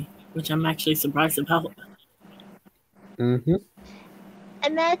county, which I'm actually surprised about.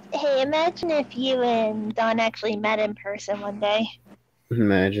 Imagine if you and Dawn actually met in person one day.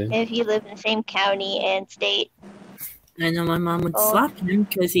 Imagine. If you live in the same county and state. I know my mom would slap him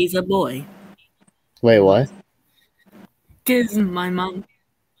because he's a boy. Wait, what? Because my mom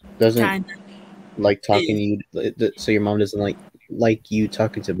doesn't like talking to you, so your mom doesn't like you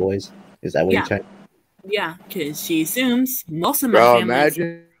talking to boys. Is that what you're trying? Yeah, because she assumes most of my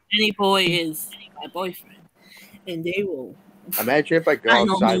family, any boy is my boyfriend, and they will. Imagine if I go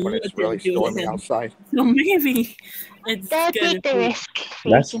outside when it's really stormy outside. So maybe it's that'd be the risk.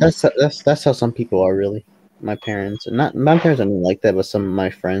 That's how some people are really. My parents are not like that, but some of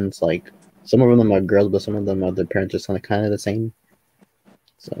my friends, like some of them are girls, but some of them are their parents are kind of the same.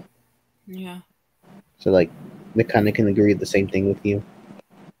 So yeah. So like they kind of can agree the same thing with you.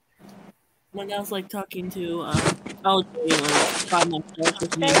 When I was like talking to LJ by myself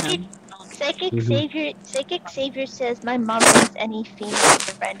with me and him. Psychic Savior says my mom thinks any female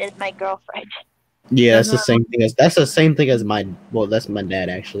friend is my girlfriend. Yeah, that's the same thing as my that's my dad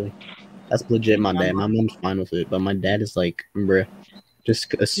actually. That's legit my dad. My mom's fine with it, but my dad is like, bruh,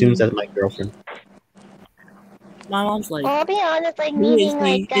 just assumes that's my girlfriend. My mom's like, well, I'll be honest, like meeting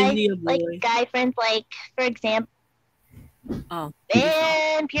like guy friends, like for example. Oh.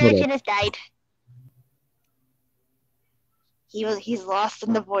 And Puritanus died. He's lost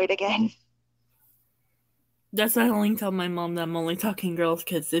in the void again. That's why I only tell my mom that I'm only talking girls,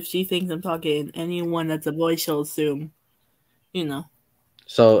 because if she thinks I'm talking anyone that's a boy, she'll assume, you know.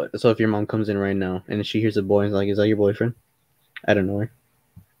 So if your mom comes in right now and she hears a boy and is like, "Is that your boyfriend?" I don't know her.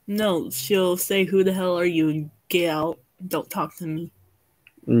 No, she'll say, "Who the hell are you?" and get out. Don't talk to me.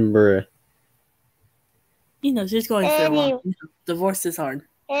 Bruh. You know, she's going through a lot. Divorce is hard.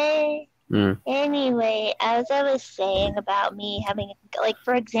 Anyway, as I was saying about me having, like,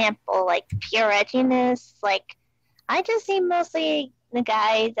 for example, like pure edginess, like I just see mostly the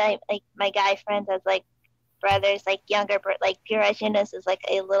guys, like my guy friends as like brothers, like younger, like pure edginess is like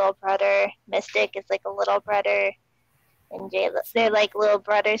a little brother. Mystic is like a little brother, and Jay, they're like little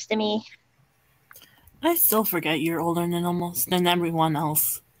brothers to me. I still forget you're older than everyone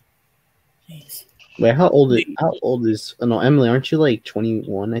else. Jeez. Wait, how old is? Oh, no, Emily, aren't you like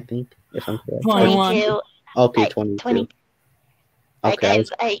 21? I think, if I'm correct. 22. Okay, 22. Okay,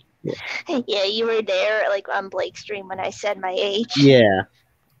 yeah, you were there like on Blake's stream when I said my age. Yeah.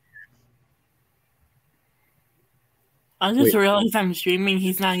 I just realized I'm streaming.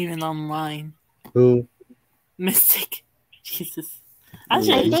 He's not even online. Who? Mystic. Jesus. I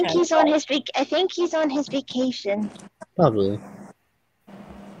think he's on his I think he's on his vacation. Probably.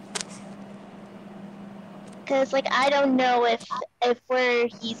 Because like I don't know if where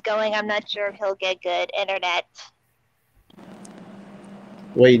he's going, I'm not sure if he'll get good internet.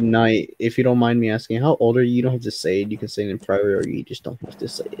 Wait, Knight, if you don't mind me asking, how old are you? You don't have to say it. You can say it in private, or you just don't have to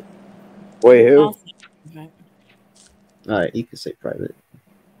say it. Wait, who? Alright, you can say private.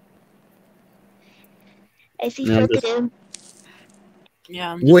 I see Frickadoon.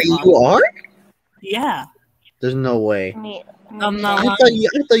 Yeah. Wait, you are? Yeah. There's no way. I'm not. I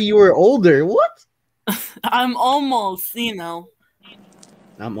thought you were older. What? I'm almost, you know.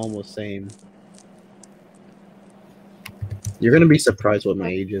 I'm almost same. You're gonna be surprised what my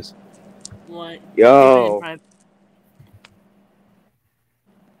age is. What? Yo.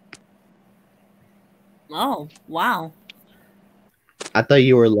 Oh, wow. I thought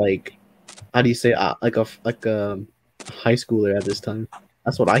you were like, how do you say, like a high schooler at this time.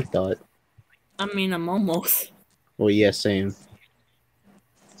 That's what I thought. I mean, I'm almost. Well, yeah, same.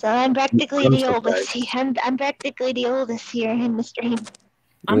 So I'm practically I'm the surprised. oldest. I'm practically the oldest here in the stream.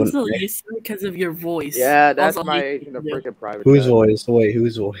 I'm so used to it because of your voice. Yeah, that's Also, my age in the freaking private. Whose chat. voice? Wait,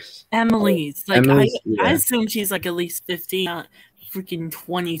 whose voice? Emily's. Like, Emily's, I assume she's like at least 15, not freaking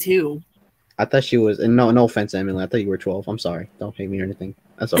 22. I thought she was. And no offense, Emily. I thought you were 12. I'm sorry. Don't hate me or anything.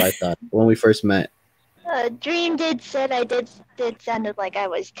 That's what I thought when we first met. Dream said I did sounded like I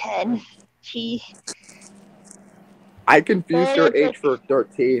was 10. I confused her age for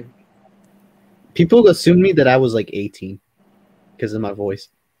 13. People assumed me that I was like 18 because of my voice.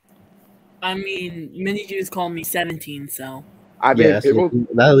 I mean, many Jews call me 17, so. I mean, that's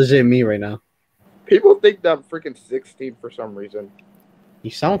legit me right now. People think that I'm freaking 16 for some reason.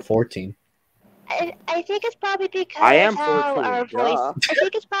 You sound 14. I think it's probably because I am how 14, our voice. I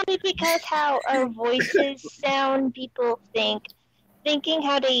think it's probably because how our voices sound. People thinking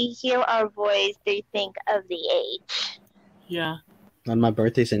how they hear our voice, they think of the age. Yeah. And my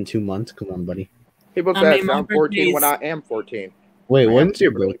birthday's in 2 months. Come on, buddy. People say I sound 14 when I am 14. Wait, when's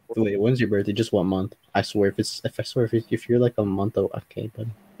your birthday? Wait, when's your birthday? Just what month? I swear, if you're like a month, okay,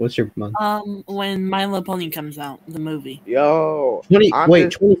 buddy. What's your month? When My Little Pony comes out, the movie. Yo.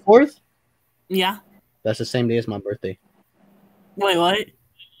 24th? Yeah. That's the same day as my birthday. Wait, what?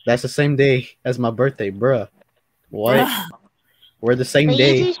 That's the same day as my birthday, bruh. What? Bruh. We're the same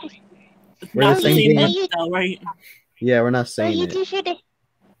day. We're the same day. Though, right? Yeah, we're not saying you it. two share the.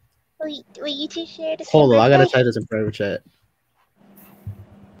 Will you two share the? Hold on, I gotta type this in private chat.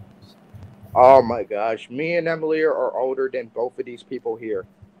 Oh my gosh, me and Emily are older than both of these people here.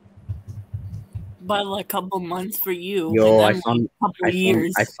 By like a couple months for you. Yo, and then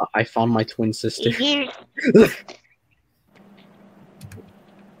years. I found my twin sister. Okay,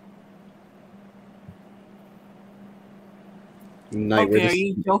 are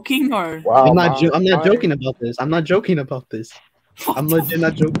you joking or? Wow, I'm not joking about this. I'm not joking about this. I'm legit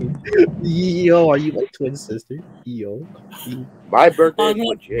not joking. Yo, are you my twin sister? Yo. My birthday is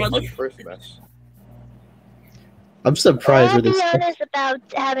legit on Christmas. I'm surprised with this.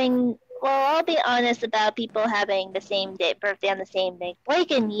 I'll be honest about people having the same birthday on the same day. Like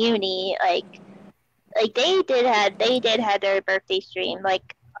in uni, like they did have their birthday stream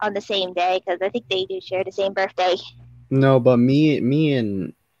like on the same day because I think they do share the same birthday. No, but me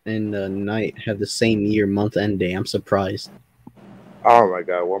and Knight have the same year, month, and day. I'm surprised. Oh my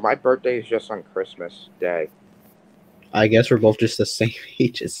god! Well, my birthday is just on Christmas Day. I guess we're both just the same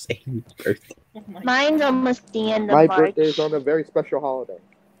age, the same birthday. Mine's almost the end of My March. birthday is on a very special holiday.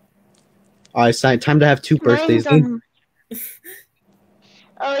 Alright, time to have two birthdays. Oh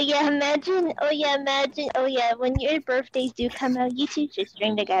yeah, imagine. When your birthdays do come out, you two should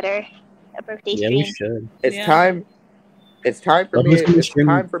string together a birthday stream. Yeah, we should. It's time for me. Who's gonna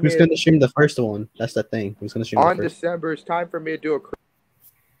stream the first one? That's the thing. Who's gonna stream on the first? December? It's time for me to do a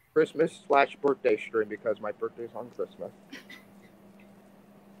Christmas/birthday stream because my birthday's on Christmas.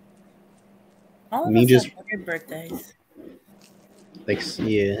 All of Me us just have weird birthdays. like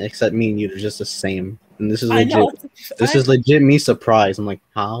except me and you are just the same. And this is legit. This is legit me surprised. I'm like,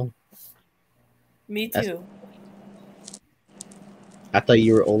 how? Me too. I thought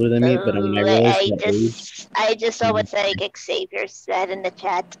you were older than me, but when I realized I just saw what Psychic Savior said in the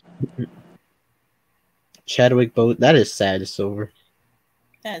chat. Chadwick Boat. That is sad. It's over.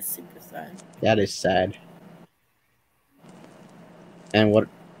 That's super sad. That is sad. And what?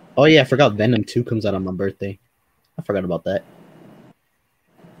 Oh yeah, I forgot Venom 2 comes out on my birthday. I forgot about that.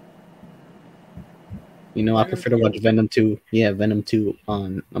 You know, I prefer to watch Venom 2. Yeah, Venom 2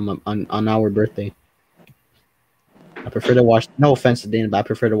 on our birthday. I prefer to watch. No offense to Dan, but I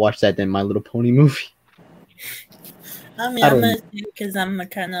prefer to watch that than My Little Pony movie. I mean, I'm gonna say because I'm a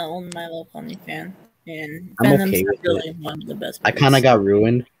kind of old My Little Pony fan, and Venom's okay really one of the best. I kind of got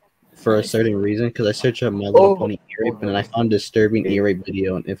ruined for a certain reason because I searched up My Little Pony ear rape, and then I found a disturbing ear rape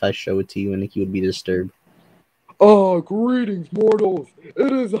video. And if I show it to you, I think you would be disturbed. Oh, greetings, mortals!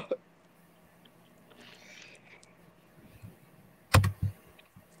 It is.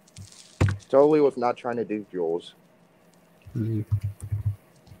 Totally was not trying to do Jules.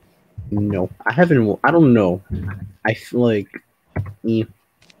 No, I haven't. I don't know. I feel like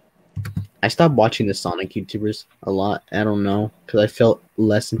I stopped watching the Sonic YouTubers a lot. I don't know because I felt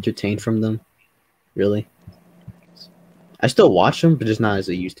less entertained from them. Really, I still watch them, but just not as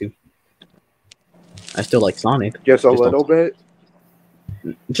I used to. I still like Sonic. Just a little bit.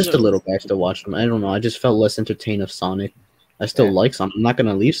 Just a little bit. I still watch them. I don't know. I just felt less entertained of Sonic. I still like Sonic. I'm not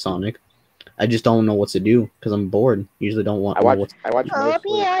gonna leave Sonic. I just don't know what to do because I'm bored. Usually don't want. I watch I'll be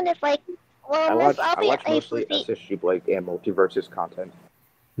mostly. honest, like, well, I watch mostly SSG Blake and Multiverses content.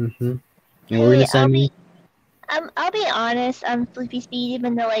 Mm-hmm. And we're gonna send me. I'll be honest, Flippy Speed,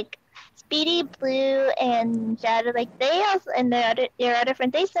 even though like Speedy, Blue, and Shadow, like they also and their other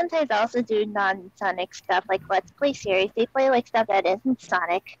friends, they sometimes also do non-Sonic stuff, like Let's Play series. They play like stuff that isn't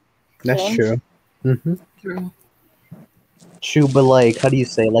Sonic. That's games. true. Mm-hmm. True. True, but like, how do you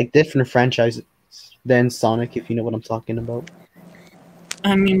say, like, different franchises than Sonic, if you know what I'm talking about?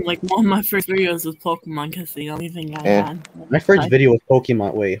 I mean, like, one of my first videos was Pokemon because the only thing I had. My first video was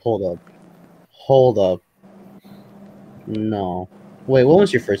Pokemon. Wait, hold up. Hold up. No. Wait, what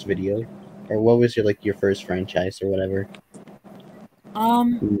was your first video? Or what was your, like, your first franchise or whatever?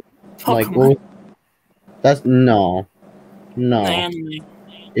 Like, Pokemon. That's, no. The No. anime.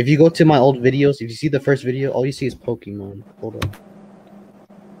 If you go to my old videos, if you see the first video, all you see is Pokemon. Hold on.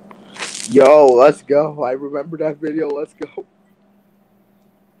 Yo, let's go. I remember that video. Let's go.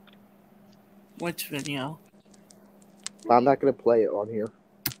 Which video? I'm not going to play it on here.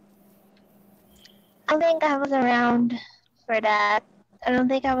 I don't think I was around for that. I don't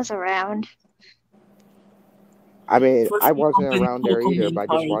think I was around. I mean, First I wasn't open around there either, Pokemon but I just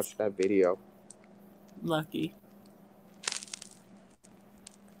cards. watched that video. Lucky.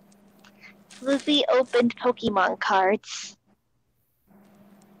 Luffy opened Pokemon cards.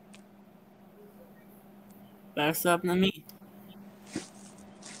 Better stuff than me.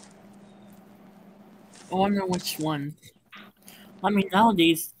 I wonder which one. I mean,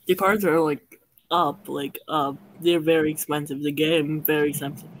 nowadays, the cards are, like, up. Like, they're very expensive. The game, very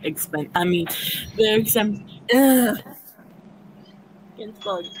expensive. I mean, very expensive.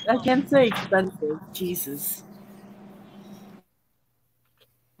 I can't say expensive. Jesus.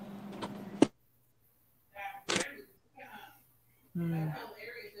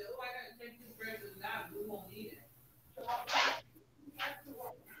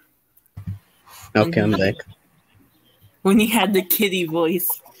 Okay, I'm back. When he had the kitty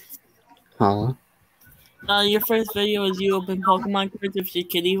voice. Huh? Your first video was you open Pokemon cards with your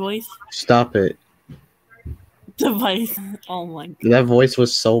kitty voice? Stop it. Device. Oh my god. That voice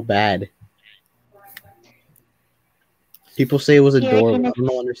was so bad. People say it was adorable. I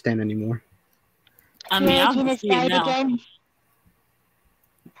don't understand anymore. I mean, I can see it now. Again.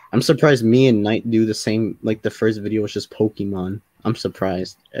 I'm surprised me and Knight do the same. Like, the first video was just Pokemon. I'm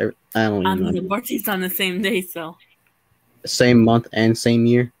surprised. I don't even know. The birthday's on the same day, so. Same month and same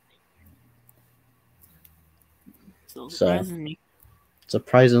year. So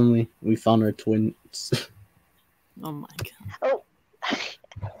surprisingly, we found our twins. Oh my god. Oh.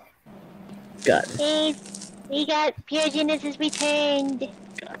 God. Hey, we got Pure Genesis returned.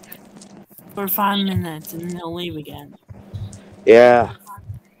 For 5 minutes and then he'll leave again. Yeah.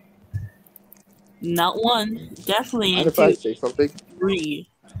 Not one. Definitely Mind if I say something? 3.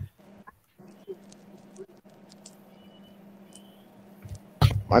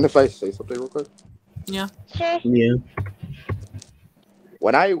 Mind if I say something real quick? Yeah. Sure. Yeah.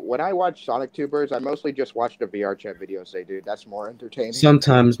 When I watch Sonic Tubers, I mostly just watch the VR chat videos they do. That's more entertaining.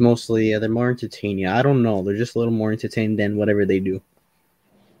 Sometimes, mostly, yeah, they're more entertaining. I don't know. They're just a little more entertaining than whatever they do.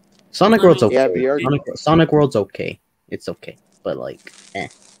 Sonic World's okay. Yeah, Sonic World's okay. It's okay. But, like,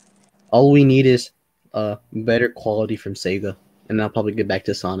 all we need is better quality from Sega. And I'll probably get back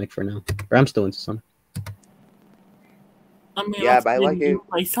to Sonic for now. Or I'm still into Sonic. I mean, yeah, but I like it.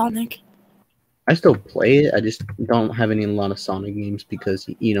 Play Sonic? I still play it. I just don't have a lot of Sonic games because,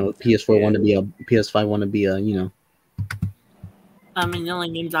 you know, PS4 want to be a PS5 want to be a, you know. I mean, the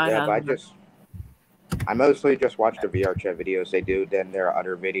only games I have. But I mostly just watch the VR chat videos they do. Then there are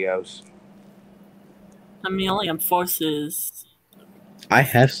other videos. I mean, only on Forces. I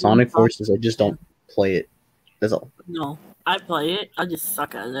have Sonic Forces. I just don't play it. That's all. No, I play it. I just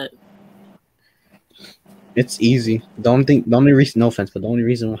suck at it. It's easy. The only reason, no offense, but the only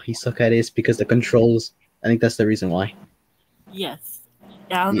reason why he suck at it is because the controls. I think that's the reason why. Yes.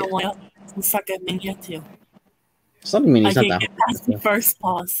 Yeah, I don't know why else he suck at Mania too. Sonic Mania's not that hard. Past the first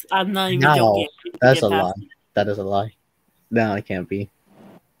boss. I'm not even no, joking. That's a lie. That is a lie. No, it can't be.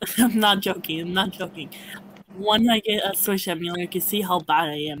 I'm not joking. When I get a Switch emulator, you can see how bad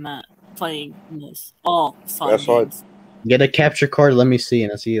I am at playing this. All Sonic games. Get a capture card. Let me see,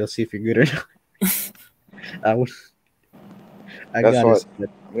 and I'll see if you're good or not. I'm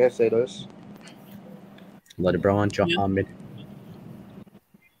gonna say this. Let it bro on Muhammad.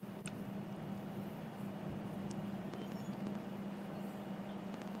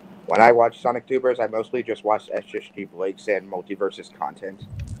 When I watch Sonic Tubers, I mostly just watch SSG Blake's and Multiverses content.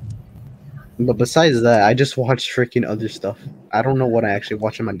 But besides that, I just watch freaking other stuff. I don't know what I actually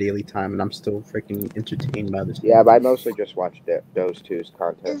watch in my daily time, and I'm still freaking entertained by this. Yeah, but I mostly just watch those two's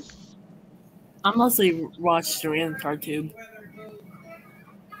content. I mostly watch Duran CarTube.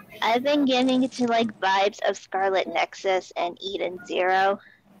 I've been getting into like vibes of Scarlet Nexus and Eden Zero.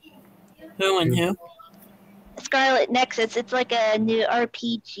 Who and who? Scarlet Nexus, it's like a new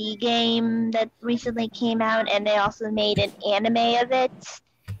RPG game that recently came out, and they also made an anime of it.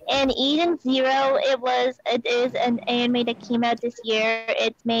 And Eden Zero, it is an anime that came out this year.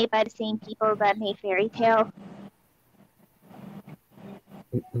 It's made by the same people that made Fairy Tail.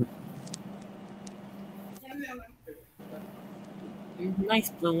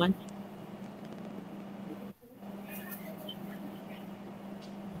 Nice blue one.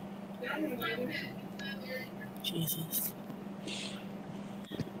 Jesus.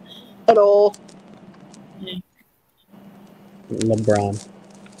 Hello. Hey. LeBron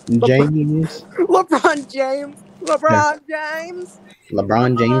James. LeBron James. LeBron James.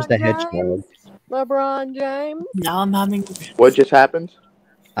 LeBron James, the hedgehog. LeBron James. Now I'm having. What just happened?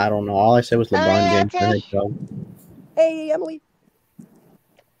 I don't know. All I said was LeBron James, the hedgehog. Hey, Emily.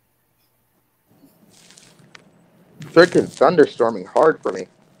 Freaking thunderstorming hard for me.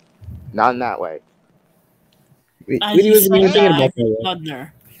 Not in that way. We wasn't even thinking about that.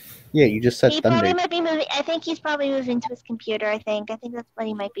 Thunder. Yeah, you just said He thunder. probably might be moving. I think he's probably moving to his computer. I think that's what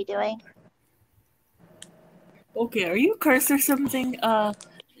he might be doing. Okay, are you cursed or something?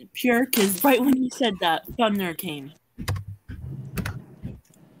 Pure, because right when you said that, thunder came.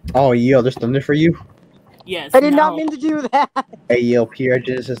 Oh, yo, there's thunder for you? Yes. I did not mean to do that. Hey, yo, Pierre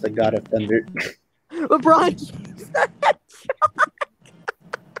Genesis is the god of thunder. LeBron James.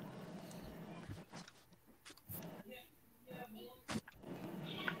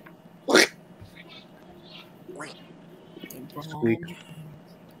 Squeak.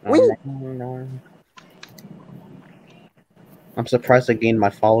 Wait. I'm surprised I gained my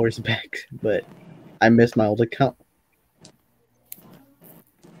followers back, but I missed my old account.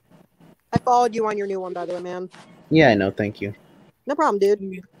 I followed you on your new one, by the way, man. Yeah, I know. Thank you. No problem,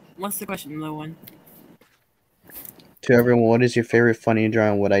 dude. What's the question, little one? To everyone, what is your favorite funny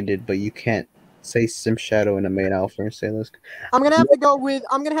drawing? What I did, but you can't say Sim Shadow in a main alpha and say this. I'm gonna have to go with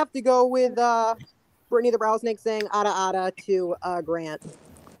Brittany the Brow Snake saying "ada ada" to Grant.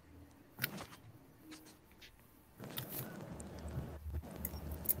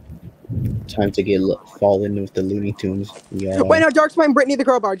 Time to get fall in with the Looney Tunes. Yeah. Wait, no, Dark Spine Brittany the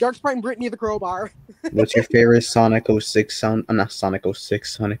Crowbar. Dark Spine Brittany the Crowbar. What's your favorite Sonic 06 sound? Not Sonic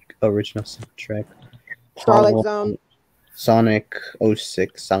 06, Sonic original soundtrack. Starlight Zone. Sonic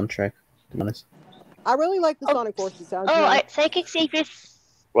 06 soundtrack. To be honest. I really like the Sonic Forces soundtrack. Oh, Psychic Saviors.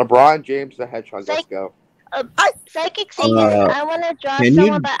 LeBron James, the hedgehog. Let's go. Psychic Saviors. I want to draw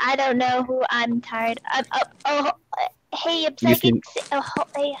someone, but I don't know who. I'm tired. Hey, Psychic.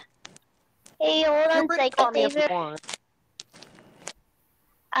 Hey, hold on, Psychic Savior.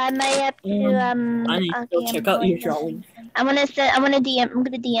 I might have to I need to go check out your drawing. I'm gonna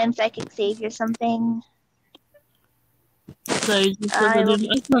DM Psychic Savior something. So I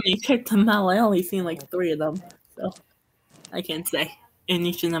only checked them out. I only seen like 3 of them, so I can't say. And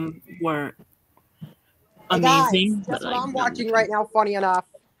each of them were amazing. Guys, that's what I'm watching right now. Funny enough.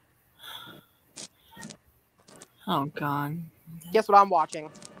 Oh God. Guess what I'm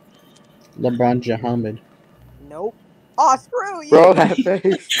watching? LeBron Jahamid. Nope. Oh, screw you. Bro, that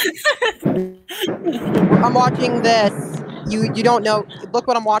face. I'm watching this. You don't know. Look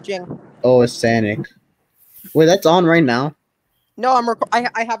what I'm watching. Oh, it's Sonic. Wait, that's on right now? No,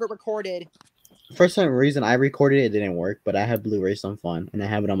 I have it recorded. For some reason, I recorded it. It didn't work, but I have Blu-ray some fun, and I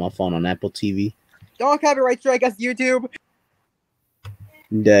have it on my phone on Apple TV. Don't copyright strike us, YouTube.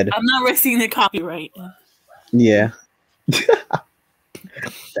 Dead. I'm not risking the copyright. Yeah.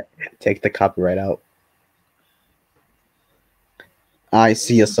 Take the copyright out. I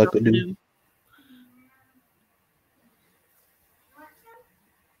see a sucker dude.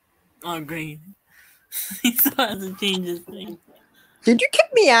 Oh, great. He still hasn't changed his thing. Did you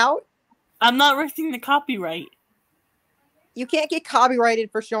kick me out? I'm not risking the copyright. You can't get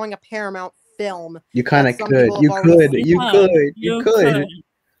copyrighted for showing a Paramount film. You kind of could. You could. You could.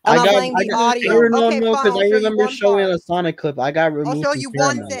 I got audio. No, because I remember showing a Sonic clip. I got removed. I'll show you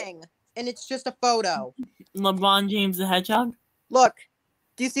one thing, and it's just a photo. LeBron James the Hedgehog? Look.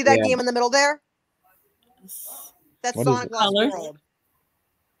 Do you see that game in the middle there? That's what Sonic Lost World.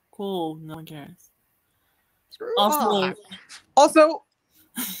 Cool. No one cares. Also,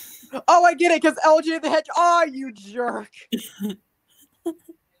 oh, I get it, because LJ the Hedgehog. Oh, you jerk.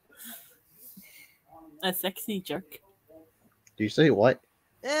 A sexy jerk. Do you say what?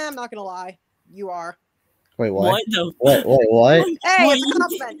 I'm not going to lie. You are. Wait, what? What? No. What? What? Hey, What? it's a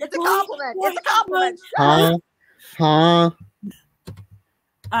compliment. It's a What? compliment. What? It's a compliment. Huh? Huh?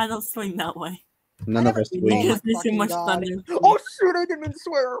 I don't swing that way. None of us Oh swing. my Because there's too fucking much God. thunder. Oh shoot! I didn't mean to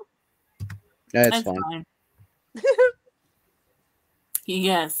swear. That's fine.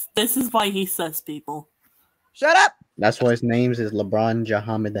 Yes, this is why he says people. Shut up. That's why his name is LeBron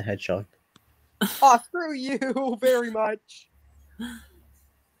Jahamid the Hedgehog. Oh, screw you very much.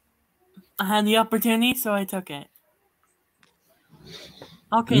 I had the opportunity, so I took it.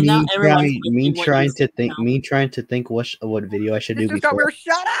 Okay, now everyone's me trying to think what video I should do before.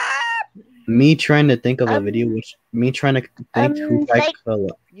 Shut up. Me trying to think of a video, me trying to think who I could.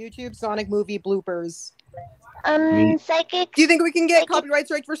 YouTube Sonic movie bloopers. Psychic. Do you think we can get copyright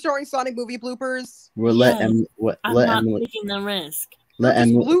strike for showing Sonic movie bloopers? We'll I'm let not Emily. taking the risk. Let Just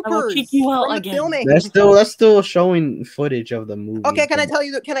Emily. bloopers I will kick you out from the again. filming. That's still showing footage of the movie. Okay, can I tell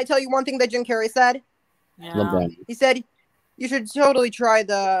you one thing that Jim Carrey said? Yeah. LeBron. He said you should totally try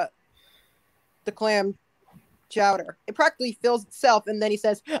the clam chowder. It practically fills itself, and then he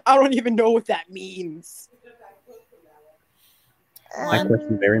says, "I don't even know what that means." I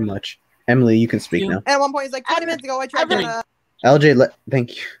question very much. Emily, you can speak now. And at one point, he's like, 20 minutes ago, I tried to... LJ,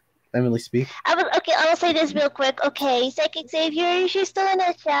 thank you. Emily, speak. I will say this real quick. Okay, Psychic Xavier, she's still in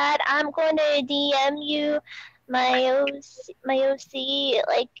the chat. I'm going to DM you my OC.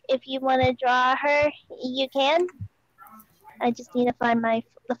 Like, if you want to draw her, you can. I just need to find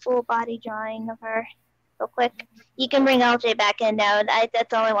the full body drawing of her real quick. You can bring LJ back in now.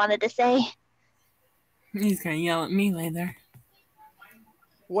 That's all I wanted to say. He's gonna yell at me later.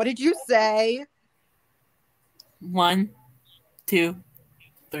 What did you say? 1, 2,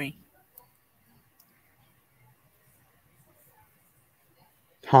 3.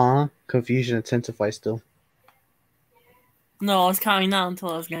 Huh? Confusion intensifies still. No, I was counting down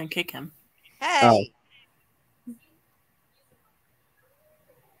until I was gonna kick him. Hey!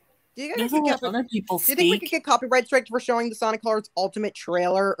 Do you There's think a lot of other people do you think we could get copyright strike for showing the Sonic Colors Ultimate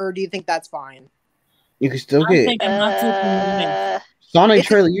trailer, or do you think that's fine? You can still I get think I'm not taking the risk. Sonic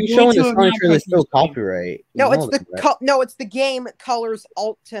trailer. You way showing too the Sonic trailer is still obnoxious. copyright. No, You it's know the that, right? it's the game Colors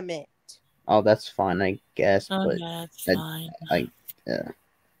Ultimate. Oh, that's fine, I guess. Oh, But yeah, it's I- fine.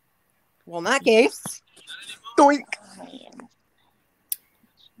 Well, in that case, doink.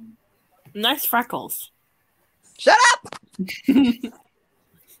 Nice freckles. Shut up! We're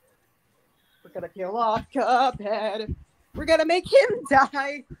gonna kill off Cuphead. We're gonna make him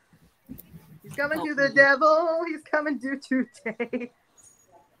die. He's coming to the devil. He's coming to today.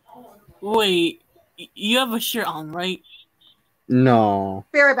 Wait, you have a shirt on, right? No.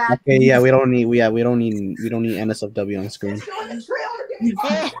 Very bad. Okay, yeah, we don't need NSFW on screen.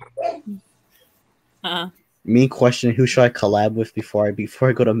 Me questioning who should I collab with before I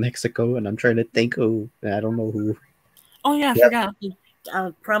go to Mexico, and I'm trying to think who. I don't know who. Oh yeah, I forgot.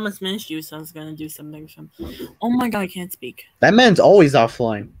 I promised Minshew, so I was gonna do something with him. Oh my god, I can't speak. That man's always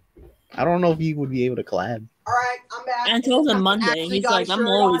offline. I don't know if he would be able to collab. All right, I'm back. Until the Monday, he's like, I'm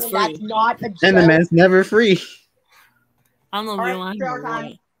always free. That's not a joke. And the man's never free. I don't know if All you right, want trailer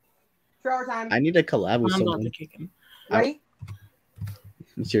time. Trailer time. I need to collab with I'm about someone. to kick him. Ready?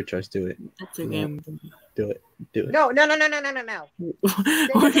 It's your choice. Do it. That's a game. Do it. Do it. No.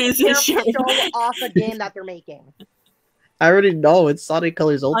 What is this shirt? Show off a game that they're making. I already know it's Sonic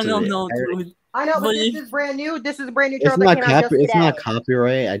Colors I Ultimate. don't know, dude. I know, but But this if- is brand new. This is a brand new It's trailer not that came out just it's not today.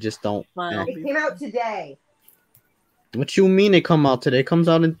 copyright. I just don't. Well, It came out today. What you mean it come out today? It comes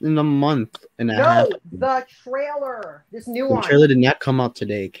out in a month and a half. No, the trailer. This new The one. trailer did not come out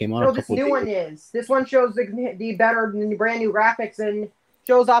today. It came out No, a this couple new days. one is. This one shows the better, the brand new graphics and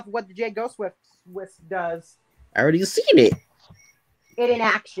shows off what the Jade Ghost Swift does. I already seen it. It in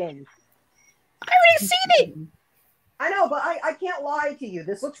action. I already seen it. I know, but I can't lie to you.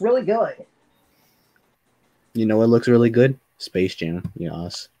 This looks really good. You know what looks really good? Space Jam.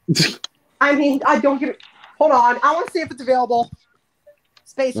 Yes. I mean, I don't get it. Hold on. I want to see if it's available.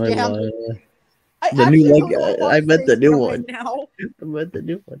 Space Jam. the I new actually like really I want meant the Space new Jam one. right now. I meant the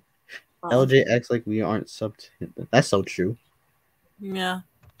new one. Oh. LJ acts like we aren't subbed. That's so true. Yeah.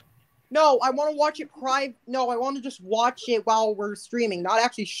 No, I want to watch it private. No, I want to just watch it while we're streaming, not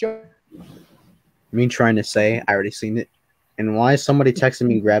actually show. Me trying to say I already seen it. And why is somebody texting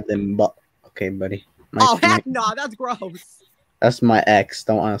me grab them but okay, buddy. Oh, heck no, that's gross. That's my ex.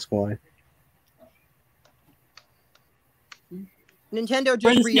 Don't ask why. Nintendo just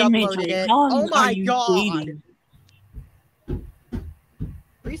Where's Game re-uploaded Matrix? it. How long Oh are my you god. waiting?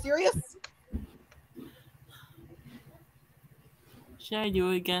 Are you serious? Should I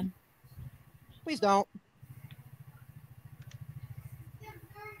do it again? Please don't.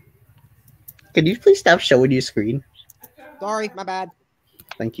 Could you please stop showing your screen? Sorry, my bad.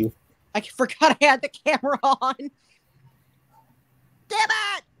 Thank you. I forgot I had the camera on. Damn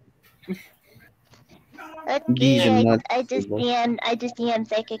it! These are Okay, nuts. I just DM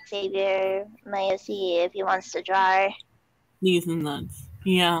Psychic Savior my OC if he wants to draw. These are nuts.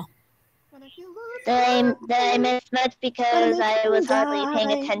 Yeah. That I missed much because I was hardly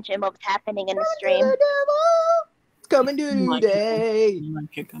paying attention what was happening in the stream. It's coming You today.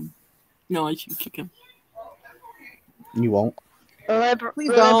 might kick him. No, I should kick him. You won't. Please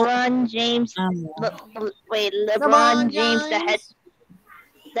don't. LeBron James. LeBron Come on, James, guys.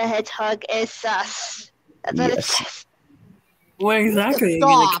 the hedgehog is sus. That's what it Yes. says. Where exactly are you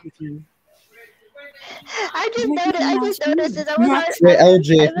Stop. gonna kick him? I just noticed this. I was Not- on- Wait, I was- LJ,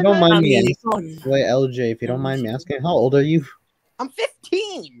 if you don't mind me mean, asking. Wait, LJ, if you don't mind me asking, how old are you? I'm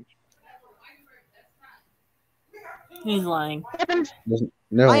 15. He's lying.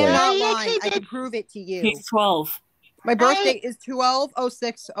 No I am way. not I lying. actually I can did- prove it to you. He's 12. My birthday is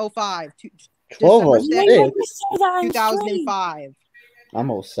 12/06/05. 12 or December 6. 6th, 2005. I'm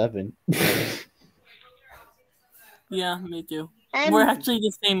 07. Yeah, me too. I'm- We're actually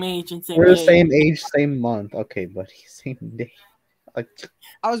the same age and same We're the day. same age, same month. Okay, buddy, same day. Like,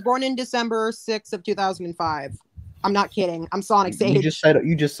 I was born in December 6th of 2005. I'm not kidding. I'm Sonic's age. you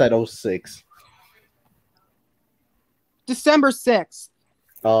just said 06. December 6th.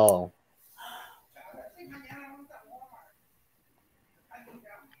 Oh.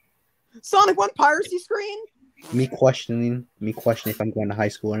 Sonic 1 piracy screen? Me questioning if I'm going to high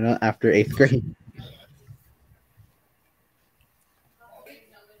school or not after 8th grade.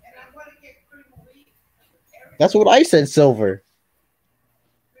 That's what I said, Silver.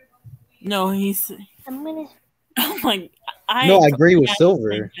 No, he's. I'm gonna. Oh my. I agree with yeah,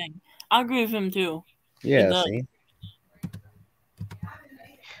 Silver. same thing. I agree with him too. Yeah, does. see?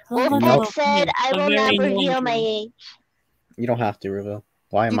 Wolfpack said, I will not reveal my age. You don't have to, Rivel.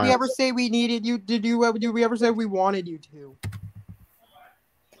 Why am Did I? we ever say we needed you? Did we ever say we wanted you to?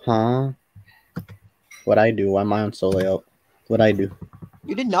 Huh? What I do? Why am I on solo out? What I do?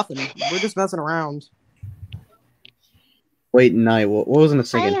 You did nothing. We're just messing around. Wait, Night. What was in the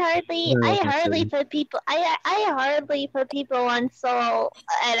second? I hardly put people on soul,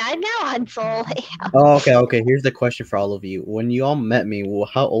 and I'm now on soul. Oh, okay. Here's the question for all of you. When you all met me,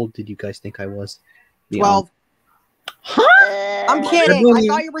 how old did you guys think I was? Be 12. I'm kidding. I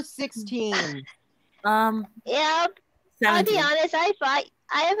thought you were 16. Yeah. I'll be honest. I thought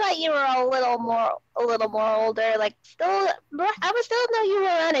you were a little more older. Like I would still know you were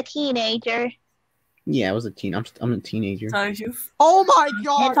around a teenager. Yeah, I was a teen. I'm a teenager. Oh my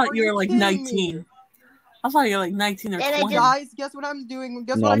god! I thought you were like kidding 19. me? I thought you were like 19 or 20. Guys, guess what I'm doing?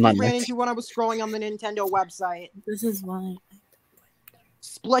 Guess No, what I'm I not just ran 19. into when I was scrolling on the Nintendo website? This is why.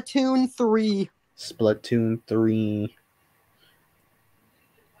 Splatoon 3. Splatoon 3.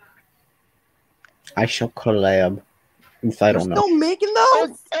 I shall collab. If I don't know. Still making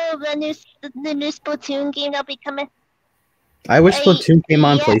those? The new Splatoon game that'll be coming. I wish Splatoon came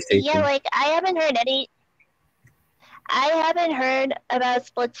on PlayStation. Yeah, like I haven't heard about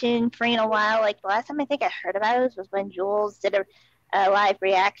Splatoon 3 in a while. Like the last time I think I heard about it was when Jules did a live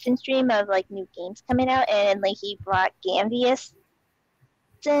reaction stream of like new games coming out, and like he brought Gambius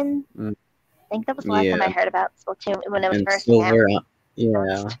in. I think that was the last time I heard about Splatoon when it was first Silver,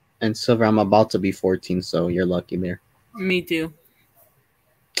 yeah. And Silver, I'm about to be 14, so you're lucky there. Me too.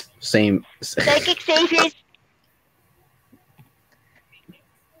 Same. Psychic Saviors.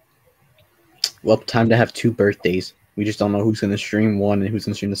 Well, time to have 2 birthdays. We just don't know who's gonna stream one and who's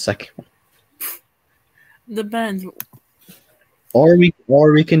gonna stream the second one. Depends. Or we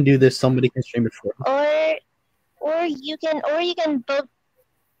can do this. Somebody can stream it for us. Or you can both.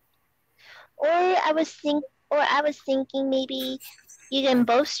 Or I was thinking maybe you can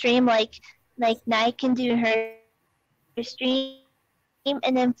both stream like Night can do her stream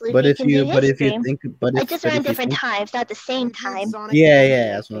and then Fluffy can do his stream. Just around different times, not the same time.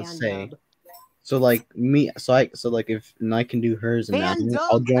 Yeah, that's what I say. So like if Night can do hers and that,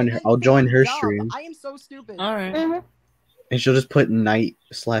 I'll join her stream. I am so stupid. All right. Mm-hmm. And she'll just put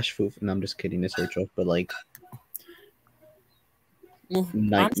Night/Foof. And I'm just kidding. It's her joke, but like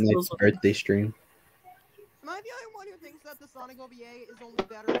Night's birthday stream. Am I the only one who thinks that the Sonic OVA is only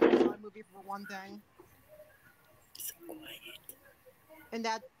better than the Sonic movie for one thing? And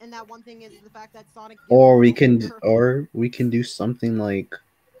that one thing is the fact that Sonic. Or we can do something like.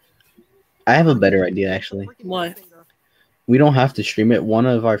 I have a better idea actually. What? We don't have to stream it. One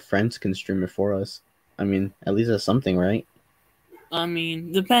of our friends can stream it for us. I mean, at least that's something, right? I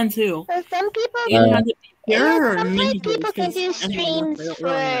mean, depends who. So some people. Here or Sometimes mini people can do because streams for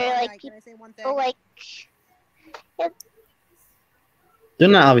like Can I say one thing? people like. They're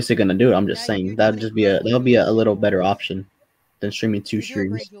not obviously gonna do it. I'm just Yeah, saying you that'd do just an be a incredibly little Julie better Sue voice. option than streaming 2 You do a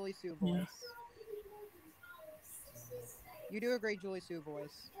great streams. Julie Sue Yeah. voice. You do a great Julie Sue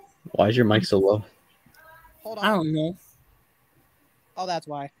voice. Why is your mic so low? Hold I on. don't know. Oh, that's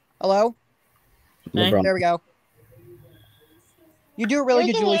why. Hello? Hey. LeBron. There we go. You do a really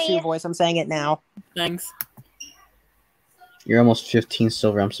We good can Julie hear Sue you. voice. I'm saying it now. Thanks. You're almost 15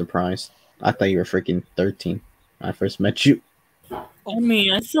 silver. I'm surprised. I thought you were freaking 13 when I first met you. I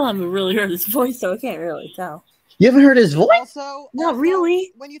mean, I still haven't really heard his voice, so I can't really tell. You haven't heard his voice? Not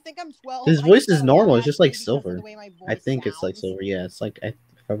really. When you think I'm 12, His I voice get is that normal. a It's lot just like because of silver. the way my I voice think it's like sounds. silver. Yeah, it's like I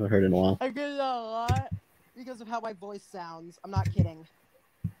haven't heard it in a while. I get that a lot because of how my voice sounds. I'm not kidding.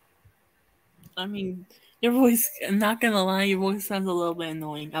 I mean, your voice, I'm not gonna lie, your voice sounds a little bit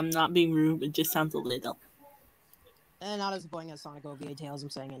annoying. I'm not being rude, it just sounds a little. And not as annoying as Sonic OVA Tales. I'm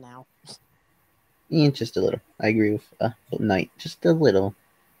saying it now. Yeah, just a little. I agree with Knight. Just a little.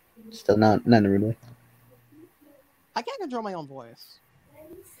 Still not in a rude way. I can't control my own voice.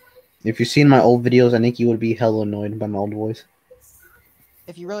 If you've seen my old videos, I think you would be hella annoyed by my old voice.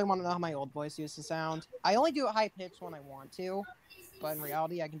 If you really want to know how my old voice used to sound, I only do it high pitched when I want to, but in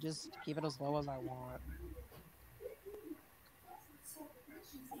reality, I can just keep it as low as I want.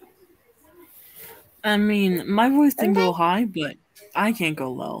 I mean, my voice can go high, but I can't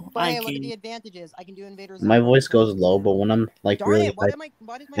go low. But I hey, look at can. the advantages. I can do Invaders. My voice goes low, but when I'm like Darn really it! Why hype,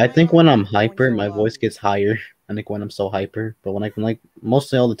 did my I think when I'm mic going hyper, so my low? voice gets higher. I think when I'm so hyper, but when I can like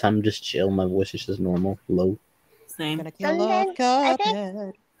mostly all the time I'm just chill, my voice is just normal, low. Same. Gonna kill Sometimes off I think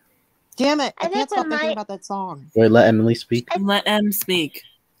Cuphead. Damn it! I think can't stop when thinking my- about that song. Wait, let Emily speak. Let M speak.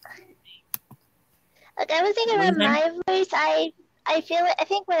 Like I was thinking What about was my voice. I feel it. I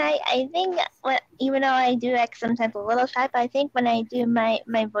think when even though I do like sometimes a little shy, but I think when I do my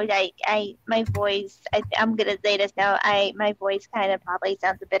voice, I'm gonna say this now. My voice kind of probably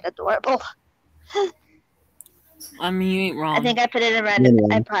sounds a bit adorable. I mean, you ain't wrong. I think I put it around.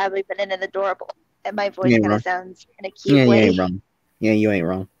 I probably put it in adorable, and my voice kind of sounds in a cute Yeah, way. you ain't wrong. Yeah, you ain't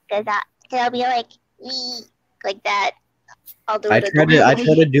wrong. Cause I'll be like that. I'll do I it try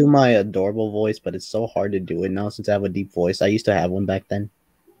adorably. to do my adorable voice, but it's so hard to do it now since I have a deep voice. I used to have one back then,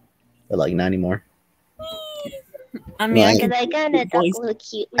 but like not anymore. I mean, I Because I kind of talk voice. a little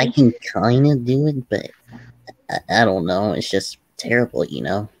cutely. I can kind of do it, but I don't know. It's just terrible, you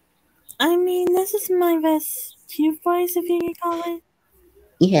know? I mean, this is my best cute voice, if you can call it.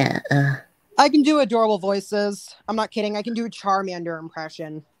 Yeah, I can do adorable voices. I'm not kidding. I can do a Charmander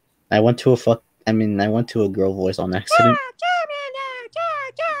impression. I went to a girl voice on accident.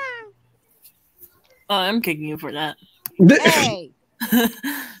 Oh, I'm kicking you for that. Hey,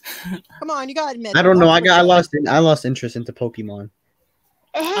 come on, you gotta admit. I don't that know. was pretty I lost interest into Pokemon.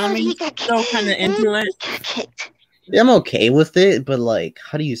 I mean, still kind of into it. I'm okay with it, but like,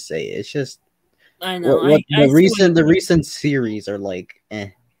 how do you say it? It's just I know. the recent series are like, eh.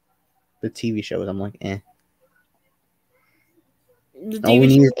 The TV shows, I'm like, eh. The All we TV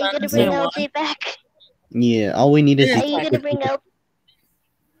need show is- Are you gonna bring LJ back? Yeah, all we need is Are you gonna bring LJ?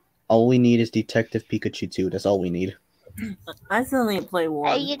 all we need is Detective Pikachu 2. That's all we need. I still need to play Are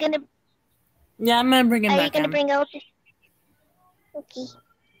one. you gonna? Yeah, I'm gonna bring him Are back. you gonna bring LJ? Okay.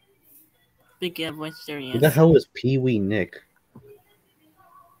 Speaking of which, there he Who the is. hell is Pee Wee Nick?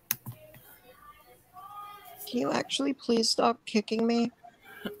 Can you actually please stop kicking me?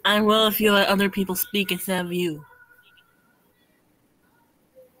 I will if you let other people speak instead of you.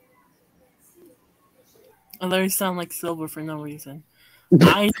 Others sound like Silver for no reason.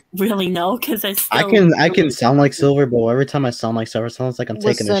 I really know because I can sound like Silver, but every time I sound like Silver, it sounds like I'm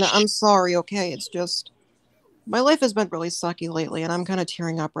taking a Listen, shit. I'm sorry, okay? It's just my life has been really sucky lately, and I'm kind of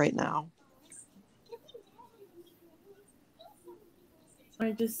tearing up right now.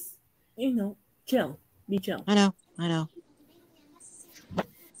 I just, chill. Be chill. I know.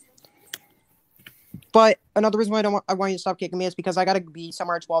 But another reason why I want you to stop kicking me is because I gotta be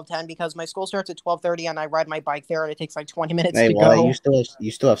somewhere at 12:10 because my school starts at 12:30 and I ride my bike there and it takes like 20 minutes Hey, to why go. you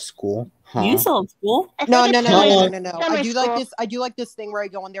still have school? Huh? You still have school? No. Summer I do school. I do like this thing where I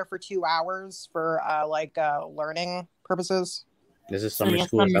go in there for 2 hours for learning purposes. This is summer yeah,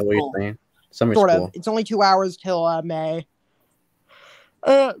 school. Is that summer what school. you're saying? Summer Sort school. of. It's only 2 hours till May.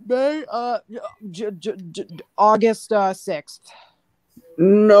 August 6th.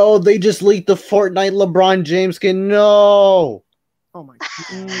 No, they just leaked the Fortnite LeBron James skin. No. Oh my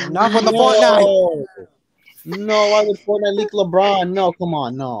god. Not with the Fortnite. No, why would Fortnite leak LeBron? No, come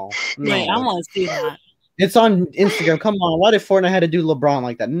on, no. Wait, I want to see that. It's on Instagram. Come on. Why did Fortnite have to do LeBron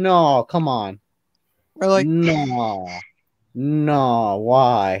like that? No, come on. Really? No,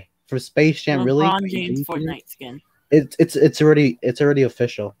 why? For Space Jam, really? LeBron James Fortnite skin. It's already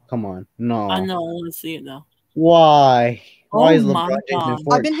official. Come on, no. I know. I want to see it though. Why? Why Oh is my LeBron James in God.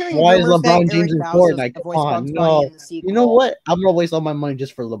 Fortnite? I've been hearing Why is rumors that LeBron James Eric in Bauza is Fortnite? the Come voice on, Bugs Bunny no. in the sequel. You know what? I'm gonna waste all my money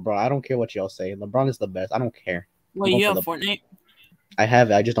just for LeBron. I don't care what y'all say. LeBron is the best. I don't care. Wait, you have Fortnite? I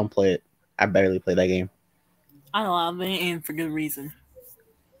have it. I just don't play it. I barely play that game. I don't have it, and for good reason.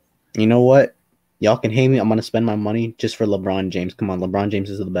 You know what? Y'all can hate me. I'm gonna spend my money just for LeBron James. Come on, LeBron James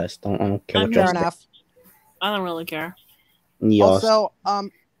is the best. I don't care what y'all Fair say. enough. I don't really care. Yes. Also,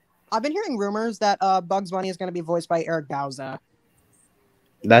 I've been hearing rumors that Bugs Bunny is going to be voiced by Eric Bauza.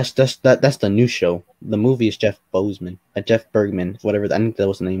 That's the new show. The movie is Jeff Bergman, whatever. I think that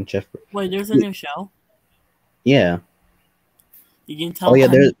was the name. Jeff. Wait, there's a new show. Yeah. You can tell. Oh yeah,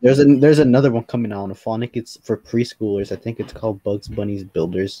 there's another one coming out on Phonic. It's for preschoolers. I think it's called Bugs Bunny's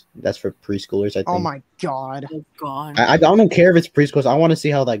Builders. That's for preschoolers. I think. Oh my god. Oh god. I don't care if it's preschoolers. I want to see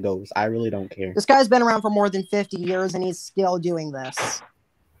how that goes. I really don't care. This guy's been around for more than 50 years and he's still doing this.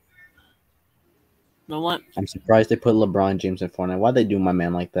 You know what? I'm surprised they put LeBron James in Fortnite. Why'd they do my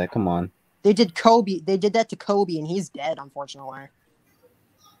man like that? Come on. They did Kobe. They did that to Kobe and he's dead, unfortunately.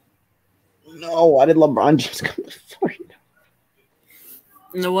 No, why did LeBron James come to Fortnite?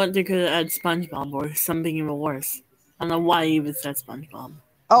 You know what? They could have added SpongeBob or something even worse. I don't know why he even said SpongeBob.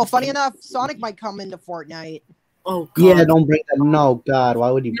 Oh, funny enough, Sonic might come into Fortnite. Oh god. Yeah, don't bring that. No, God,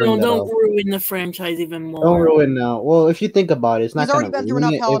 why would you bring that don't up? ruin the franchise even more. Don't ruin now. Well, if you think about it, it's not. He's already been through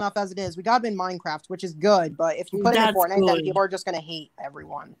enough hell if, enough as it is. We got him in Minecraft, which is good, but if you put him in That's Fortnite, then good. people are just gonna hate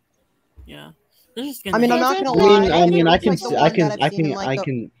everyone. Yeah. They're just I mean, I'm not gonna I lie. mean, I mean, I it's can, like the see, one I can, that I've I seen in, can, like, I the-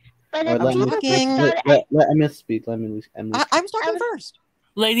 can. But Or it's let me talking. let me speak. Let me. I was talking first.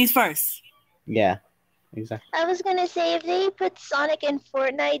 Ladies first. Yeah, exactly. I was gonna say if they put Sonic in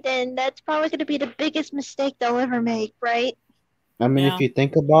Fortnite, then that's probably gonna be the biggest mistake they'll ever make, right? I mean, Yeah. if you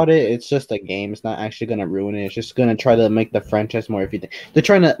think about it, it's just a game. It's not actually gonna ruin it. It's just gonna try to make the franchise more. If you think they're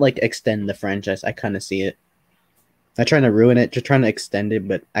trying to like extend the franchise, I kind of see it. They're trying to ruin it, just trying to extend it,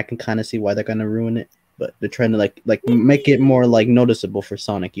 but I can kind of see why they're gonna ruin it. But they're trying to like make it more like noticeable for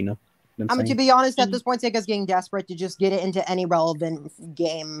Sonic, you know. I mean, to be honest, at this point, Sega's getting desperate to just get it into any relevant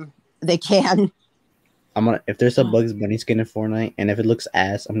game they can. I'm gonna if there's a Bugs Bunny skin in Fortnite, and if it looks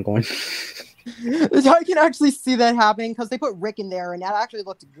ass, I'm going. I can actually see that happening because they put Rick in there, and that actually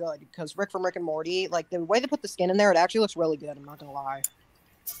looked good. Because Rick from Rick and Morty, like the way they put the skin in there, it actually looks really good. I'm not gonna lie.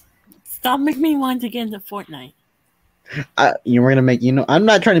 Stop making me want to get into Fortnite. You were gonna make I'm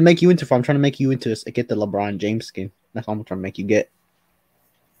not trying to make you into. I'm trying to make you into get the LeBron James skin. That's all I'm trying to make you get.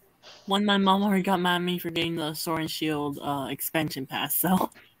 One, my mom already got mad at me for getting the Sword and Shield expansion pass. So.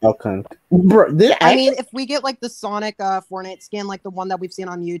 Okay. Bro, I mean, if we get like the Sonic Fortnite skin, like the one that we've seen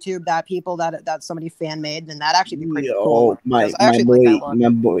on YouTube, that somebody fan made, then that actually be pretty cool. My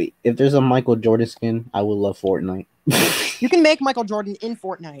boy. If there's a Michael Jordan skin, I would love Fortnite. You can make Michael Jordan in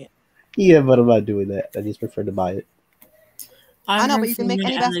Fortnite. Yeah, but I'm not doing that. I just prefer to buy it. I know, but you can make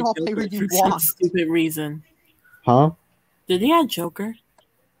any basketball player you want. Stupid reason. Huh? Did they add Joker?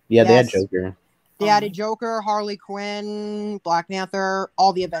 Yeah, they had Joker. They added Joker, Harley Quinn, Black Panther,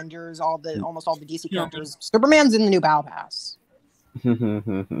 all the Avengers, almost all the DC characters. Superman's in the new Battle Pass.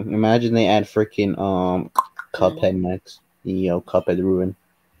 Imagine they add freaking Cuphead next. Cuphead ruin.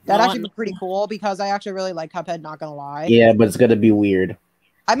 That'd actually be pretty cool because I actually really like Cuphead, not gonna lie. Yeah, but it's gonna be weird.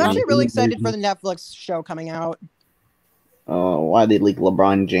 I'm actually really excited for the Netflix show coming out. Oh, why they leak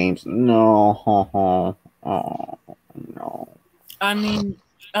LeBron James? No. Oh, no. I mean,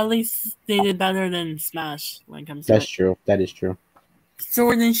 at least they did better than Smash when it comes to That's true. That is true.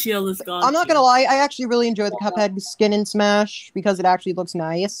 Sword and Shield is gone. I'm not gonna lie, I actually really enjoy the Cuphead skin in Smash because it actually looks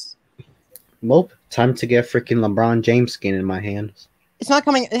nice. Well, time to get freaking LeBron James skin in my hands. It's not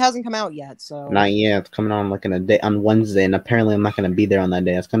coming. It hasn't come out yet, so. Not yet. It's coming on like in a day on Wednesday, and apparently I'm not gonna be there on that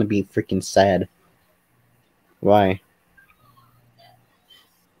day. It's gonna be freaking sad. Why?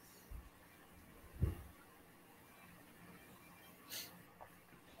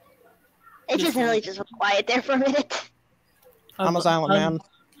 It just really just went quiet there for a minute. I'm a silent man.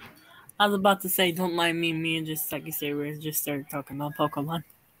 I was about to say, don't mind me. Me and just like you say, we just started talking about Pokemon.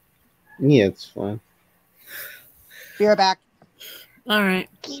 Yeah, it's fine. Be right back. All right.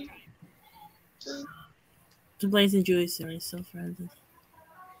 To Blaze and Julie, are you still friends?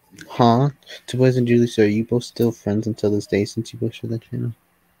 Huh? To Blaze and Julie, are you both still friends until this day since you both share that channel?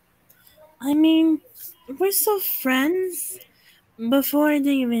 I mean, we're still friends. Before I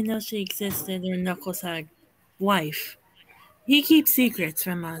didn't even know she existed, or Knuckles had wife. He keeps secrets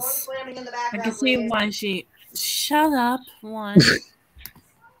from us. I can see why she. Shut up, one.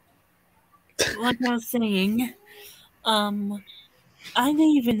 like I was saying, I didn't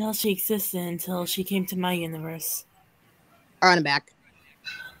even know she existed until she came to my universe. Alright, I'm back.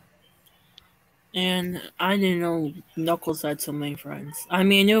 And I didn't know Knuckles had so many friends. I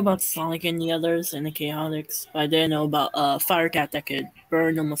mean, I knew about Sonic and the others and the Chaotix, but I didn't know about Firecat that could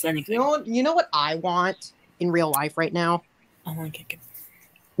burn almost anything. You know what I want in real life right now? I want to kick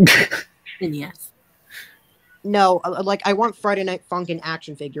him. And yes. No, like I want Friday Night Funkin'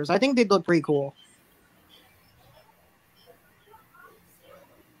 action figures. I think they'd look pretty cool.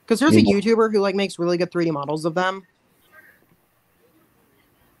 Because there's a YouTuber who like makes really good 3D models of them.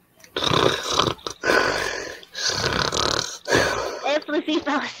 If Luffy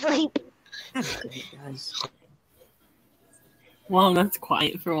fell asleep. Guys. Well, that's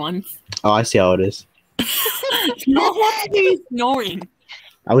quiet for once. Oh, I see how it is. No one's snoring.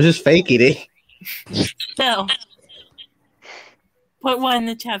 I was just faking it. So, put one in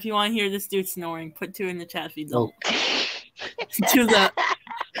the chat if you want to hear this dude snoring. Put 2 in the chat if you don't. Do that.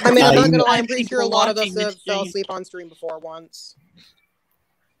 I mean, I'm not gonna lie, I I'm pretty think sure a we're lot of us watching this have fell stream. asleep on stream before once.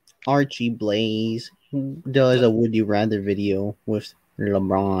 Archie Blaze does a Would You Rather video with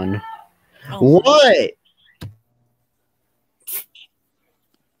LeBron. Oh, What?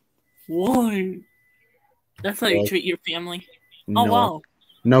 What? That's how you Well, treat your family. No. Oh, wow.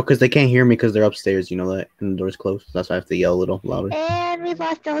 No, because they can't hear me because they're upstairs, you know that? And the door's closed. That's why I have to yell a little louder. And we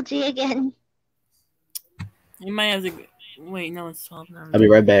lost LG again. You might have to... Wait, no, it's 12 now. I'll be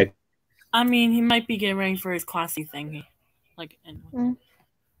right back. I mean, he might be getting ready for his classy thing. Like, anyway.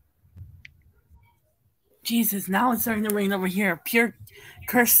 Jesus, now it's starting to rain over here. Pure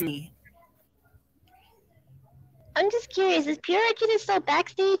curse me. I'm just curious, is Pure Orchid still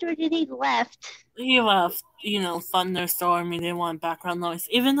backstage or did he left? He left, thunderstorm. He didn't want background noise.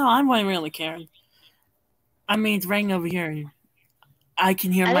 Even though I wouldn't really care. I mean, it's raining over here. And I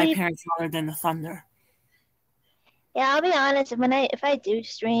can hear my parents louder than the thunder. Yeah, I'll be honest. If I do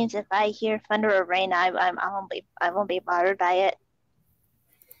streams, if I hear thunder or rain, I won't be bothered by it.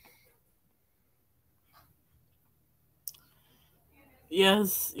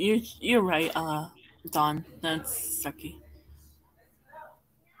 Yes, you're right, Don. That's sucky.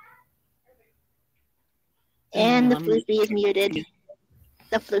 And the Floofy is muted.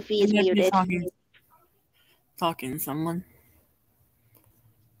 The Floofy is muted. Talking to someone.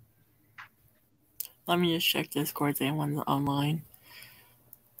 Let me just check Discord. Anyone's online.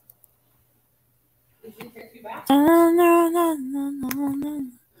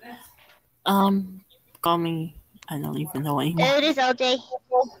 Call me. I don't even know anymore. It is LJ.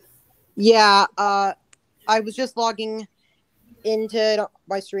 Yeah, I was just logging into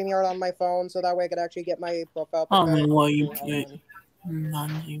my StreamYard on my phone so that way I could actually get my profile. Oh my god, you put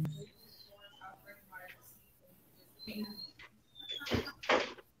none.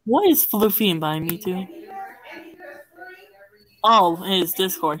 What is Floofy inviting me to? Oh, it is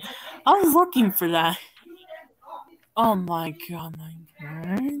Discord. I was looking for that. Oh my god, my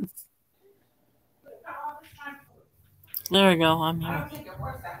parents. There we go, I'm here.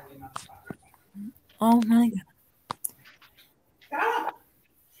 Oh my god.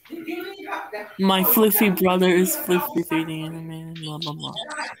 My Floofy brother is Floofy 3D anime, blah blah blah.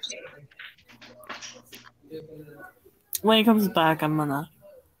 When he comes back, I'm gonna,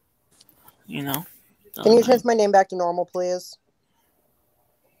 Can you change my name back to normal, please?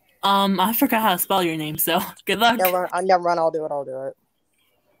 I forgot how to spell your name, so good luck. Never run, I'll do it.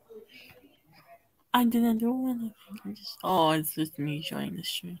 I didn't do anything. It's just me joining the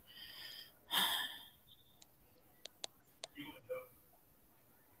stream.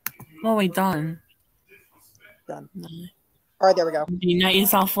 Oh wait, done. Done. Alright, there we go. Unite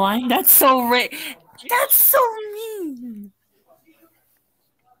is offline? That's so That's so mean.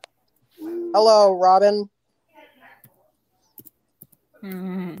 Hello, Robin.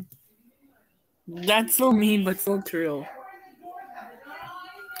 That's so mean, but so true.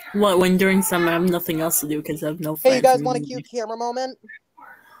 What, when during summer I have nothing else to do because I have no friends? Hey, you guys want a cute camera moment?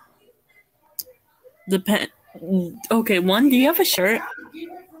 Okay, one, do you have a shirt?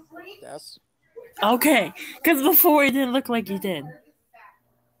 Yes. Okay, because before it didn't look like you did.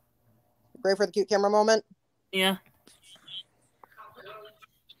 Ready for the cute camera moment? Yeah.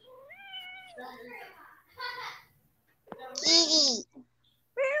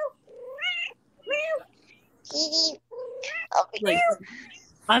 Like,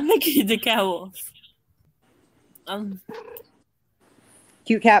 I'm making the cows.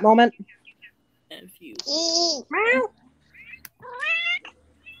 Cute cat moment. If you.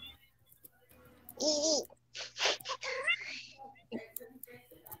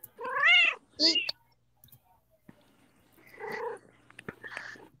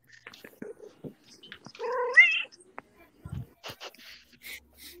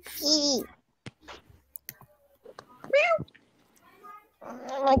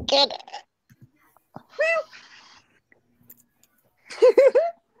 Get it.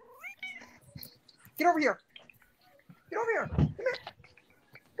 Get over here. Get over here. Come here.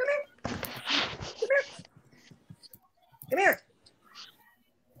 Come here. Come here. Come here.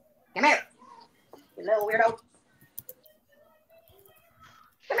 Come here. You little weirdo.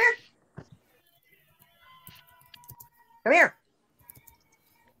 Come here. Come here.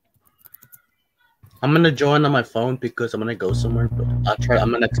 I'm gonna join on my phone because I'm gonna go somewhere, but I'm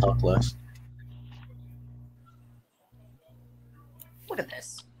gonna talk less. Look at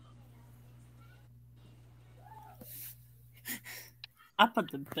this. I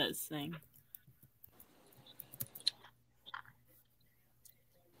put the best thing.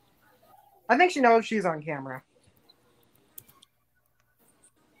 I think she knows she's on camera.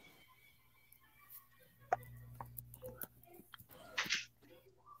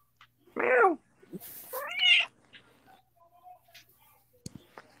 Meow.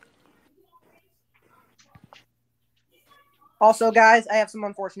 Also, guys, I have some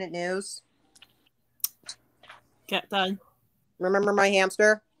unfortunate news. Get done. Remember my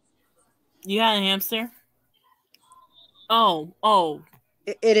hamster? You got a hamster? Oh.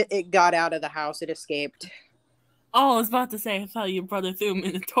 It got out of the house. It escaped. Oh, I was about to say, I thought your brother threw him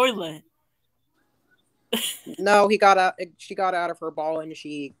in the toilet. No, he got out. She got out of her ball and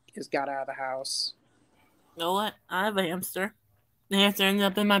she just got out of the house. You know what? I have a hamster. The hamster ended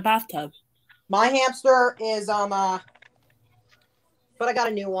up in my bathtub. My hamster is but I got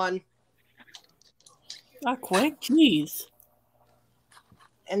a new one. Not quick, jeez.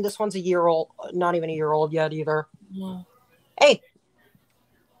 And this one's a year old. Not even a year old yet either. Yeah. Hey.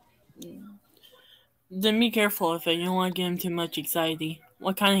 Then be careful if you don't want to give him too much anxiety.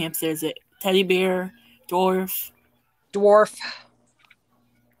 What kind of hamster is it? Teddy bear? Dwarf? Dwarf.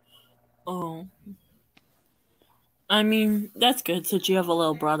 Oh. I mean, that's good since you have a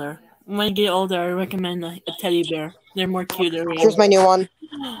little brother. When you get older, I recommend a teddy bear. They're more cuter. Here's my new one.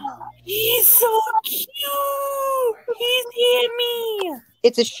 He's so cute! He's hammy!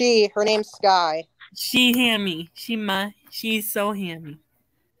 It's a she. Her name's Sky. She hammy. She's so hammy.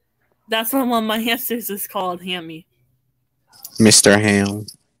 That's what one of my hamsters is called, Hammy. Mr. Ham.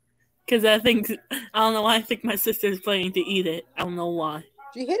 Because I don't know why I think my sister's planning to eat it. I don't know why.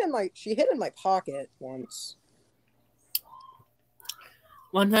 She hid in my pocket once.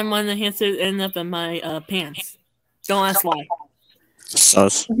 One time one of the hamsters ended up in my pants. Don't ask why.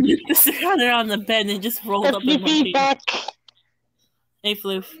 Sus. Just had her on the bed and just rolled up in my pants. Hey,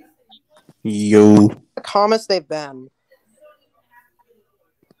 Floof. Yo. The calmest they've been.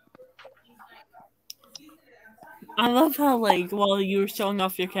 I love how, while you were showing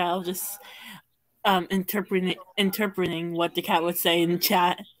off your cat, I was just interpreting what the cat would say in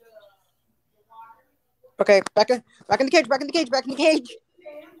chat. Okay, back in the cage.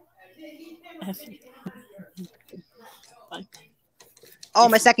 Oh,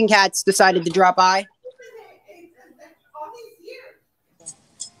 my second cat's decided to drop by.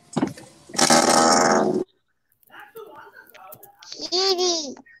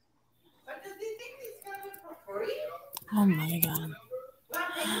 Evie. Oh my god.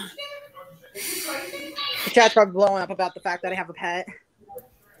 The chat's probably blowing up about the fact that I have a pet.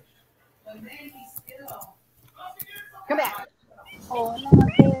 Come back. Oh,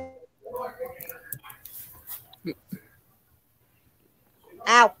 no.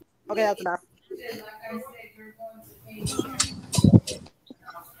 Ow. Okay, that's enough.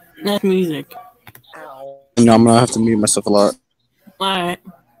 That's music. Ow. No, I'm gonna have to mute myself a lot. Alright.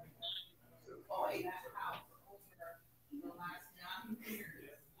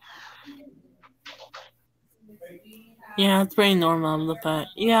 Yeah, it's pretty normal, the pet.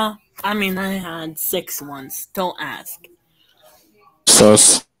 Yeah, I mean, I had 6 once. Don't ask.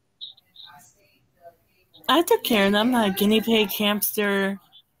 Sus. I took care of them. I had guinea pig, hamster,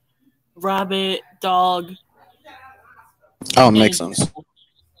 rabbit, dog. Oh, makes sense.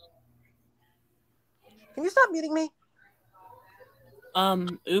 Can you stop muting me?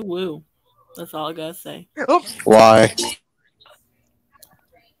 Ooh woo. That's all I gotta say. Oops. Why?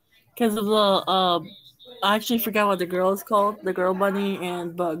 Because of the, I actually forgot what the girl is called. The girl bunny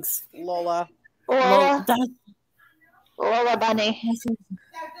and bugs. Lola. Lola. That, Lola Bunny.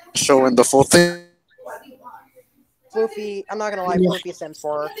 Showing the full thing. Floofy, I'm not gonna lie, Floofy sims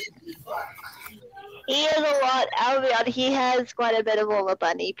for her. He has a lot. I'll be honest, he has quite a bit of Lola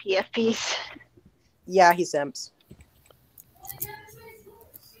Bunny PFPs. Yeah, he sims.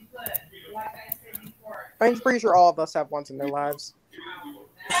 I'm pretty sure all of us have once in their lives.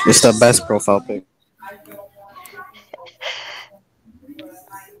 It's the best profile pic.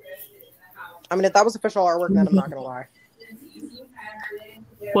 I mean, if that was official artwork, then I'm not gonna lie.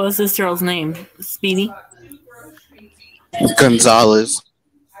 What's this girl's name? Speedy? Gonzalez.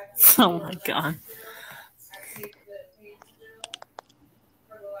 Oh my god.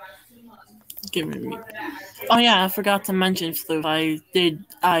 Give me. Oh yeah, I forgot to mention, Floof.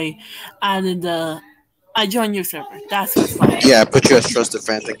 I joined your server. That's what's funny. Yeah, I put you as trusted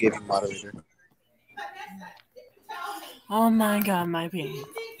friend and gave you moderator. Oh my god, my pain.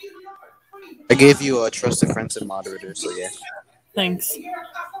 I gave you a trusted friends and moderator, so yeah. Thanks.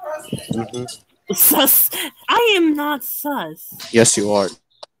 Mm-hmm. Sus. I am not sus. Yes, you are.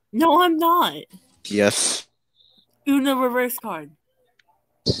 No, I'm not. Yes. Uno reverse card.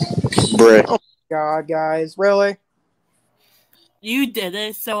 Bruh. Oh God, guys, really? You did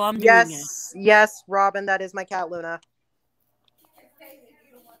it, so I'm doing it. Yes, Robin, that is my cat, Luna.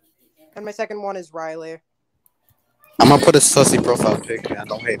 And my second one is Riley. I'm gonna put a sussy profile pic, man.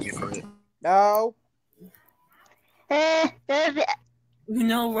 Don't hate me for it. No.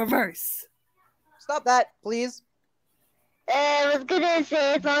 Uno reverse. Stop that, please. I was gonna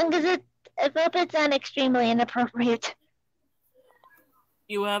say, as long as I hope it's not extremely inappropriate.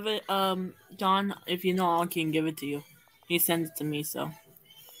 You have it, John. If you know, I can give it to you. He sent it to me, so.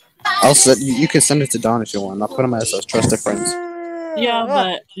 I'll send you can send it to Don if you want. I'll put him as trusted friends. Yeah,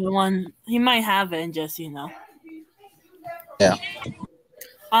 but he might have it, and just Yeah.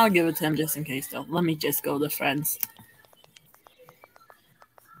 I'll give it to him just in case, though. Let me just go to friends.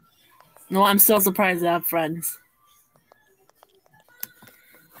 No, I'm so surprised I have friends.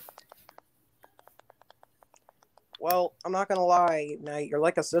 Well, I'm not gonna lie, Knight. You're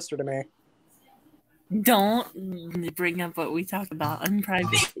like a sister to me. Don't bring up what we talked about in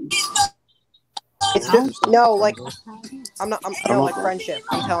private. It's just no, like I'm like friendship.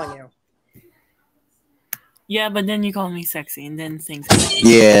 I'm telling you. Yeah, but then you call me sexy, and then things.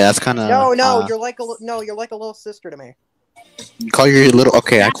 Yeah, that's kind of. No, you're like a little sister to me. Call your little.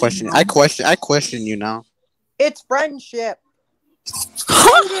 Okay, I question you now. It's friendship.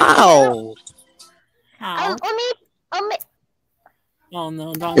 How? How? Oh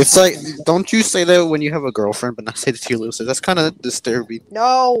no! Don't. It's like, don't you say that when you have a girlfriend, but not say that to your little sister? That's kind of disturbing.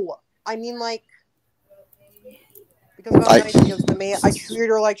 No, I mean like because of how nice she is to me, I treat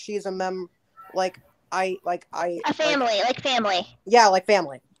her like she's a family, like family. Yeah, like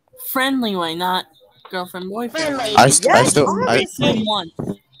family. Friendly way, not girlfriend boyfriend. Friendly. I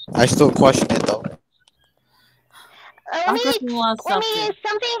still question it though. Let me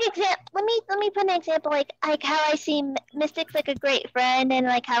put an example like how I see Mystic's like a great friend and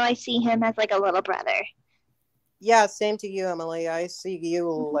like how I see him as like a little brother. Yeah, same to you, Emily. I see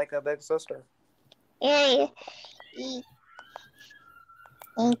you like a big sister. Yeah.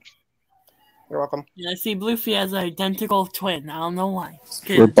 Thanks. You're welcome. Yeah, I see Bluefy as an identical twin. I don't know why.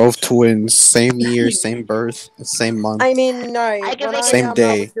 We're both twins, same year, same birth, same month. I mean, no. Same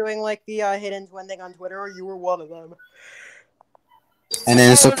day. I was doing like the hidden twin thing on Twitter. You were one of them. And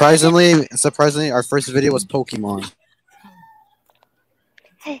then surprisingly, our first video was Pokemon.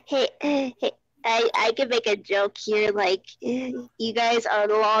 Hey, I could make a joke here, like, you guys are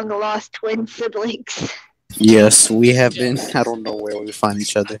long lost twin siblings. Yes, we have been. I don't know where we find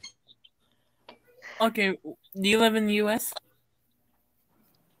each other. Okay, do you live in the U.S.?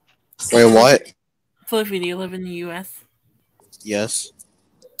 Wait, what? Fluffy, do you live in the U.S.? Yes.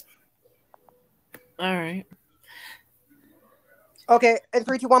 Alright. Okay, in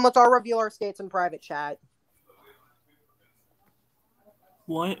 3, 2, 1, let's all reveal our states in private chat.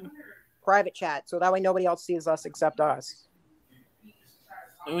 What? Private chat, so that way nobody else sees us except us.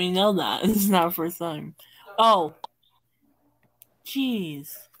 We know that. This is not our first time. Oh.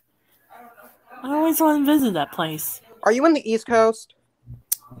 Jeez. I always want to visit that place. Are you in the East Coast?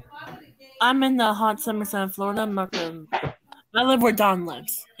 I'm in the hot Somerset, Florida. I live where Don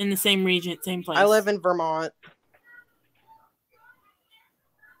lives. In the same region, same place. I live in Vermont.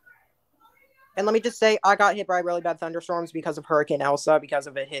 And let me just say, I got hit by really bad thunderstorms because of Hurricane Elsa, because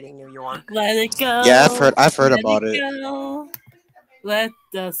of it hitting New York. Let it go. Yeah, I've heard about it. Go. Let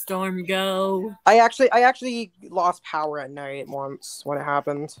the storm go. I actually lost power at night once when it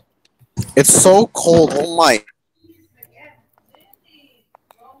happened. It's so cold. Oh my.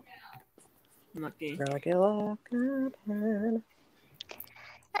 Lucky.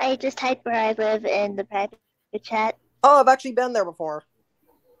 I just typed where I live in the private chat. Oh, I've actually been there before.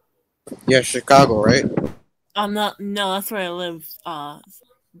 Yeah, Chicago, right? I'm not. No, that's where I live.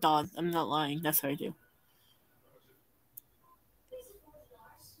 Don. I'm not lying. That's where I do.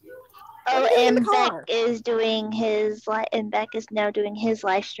 Oh, and Beck is doing his and Beck is now doing his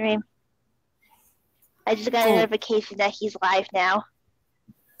live stream. I just got a notification that he's live now.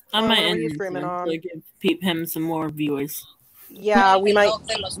 I might end him to give him some more viewers. Yeah,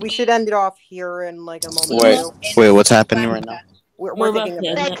 we should end it off here in like a moment. Wait, what's happening right now? We're taking a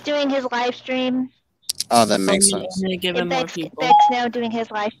break. Beck's doing his live stream. Oh, that makes sense. Beck's now doing his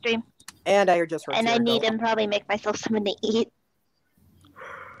live stream. And I just heard. And I need to probably make myself something to eat.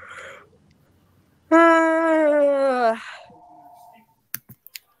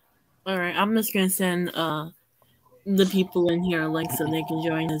 Alright, I'm just gonna send the people in here a link so they can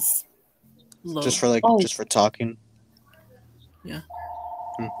join us. Just for talking. Yeah.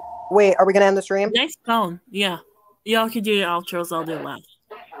 Wait, are we gonna end the stream? Nice phone. Yeah. Y'all can do your outros, I'll do last.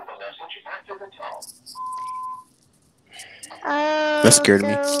 That scared me.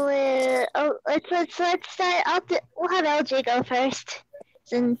 Let's start. We'll have LJ go first,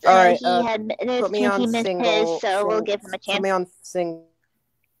 since All right, he missed his, so we'll give him a chance. Put me on single.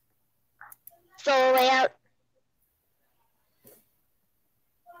 Solo layout.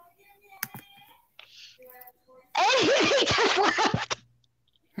 And he just left.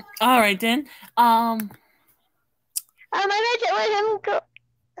 All right then. I meant to let him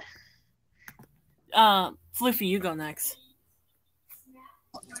go. Fluffy, you go next.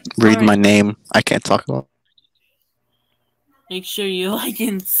 Read my name. I can't talk about. Make sure you like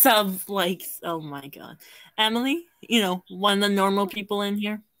and sub, like. Oh my god, Emily. You know, one of the normal people in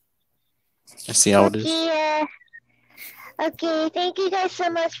here. I see how it is. Okay, thank you guys so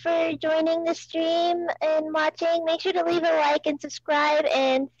much for joining the stream and watching. Make sure to leave a like and subscribe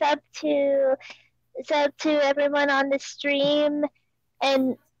and sub to everyone on the stream.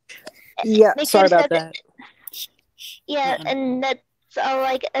 And yeah, sorry about that. Yeah, and that's all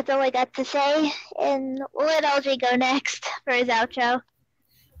I got to say. And we'll let LJ go next for his outro.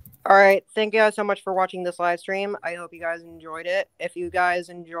 All right, thank you guys so much for watching this live stream. I hope you guys enjoyed it. If you guys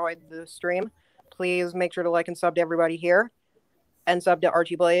enjoyed the stream, please make sure to like and sub to everybody here, and sub to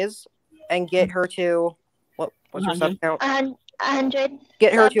Archie Blaze, and get her to what's her sub count? 100.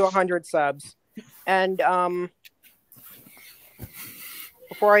 Get her to 100 subs. And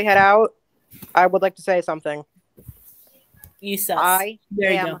before I head out, I would like to say something. You sus. I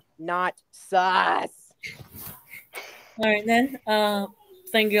am not sus. All right then.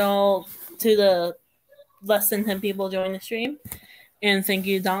 Thank you all to the less than 10 people joining the stream, and thank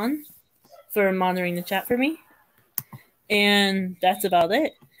you, Don, for monitoring the chat for me. And that's about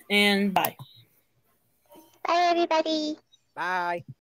it. And bye. Bye, everybody. Bye.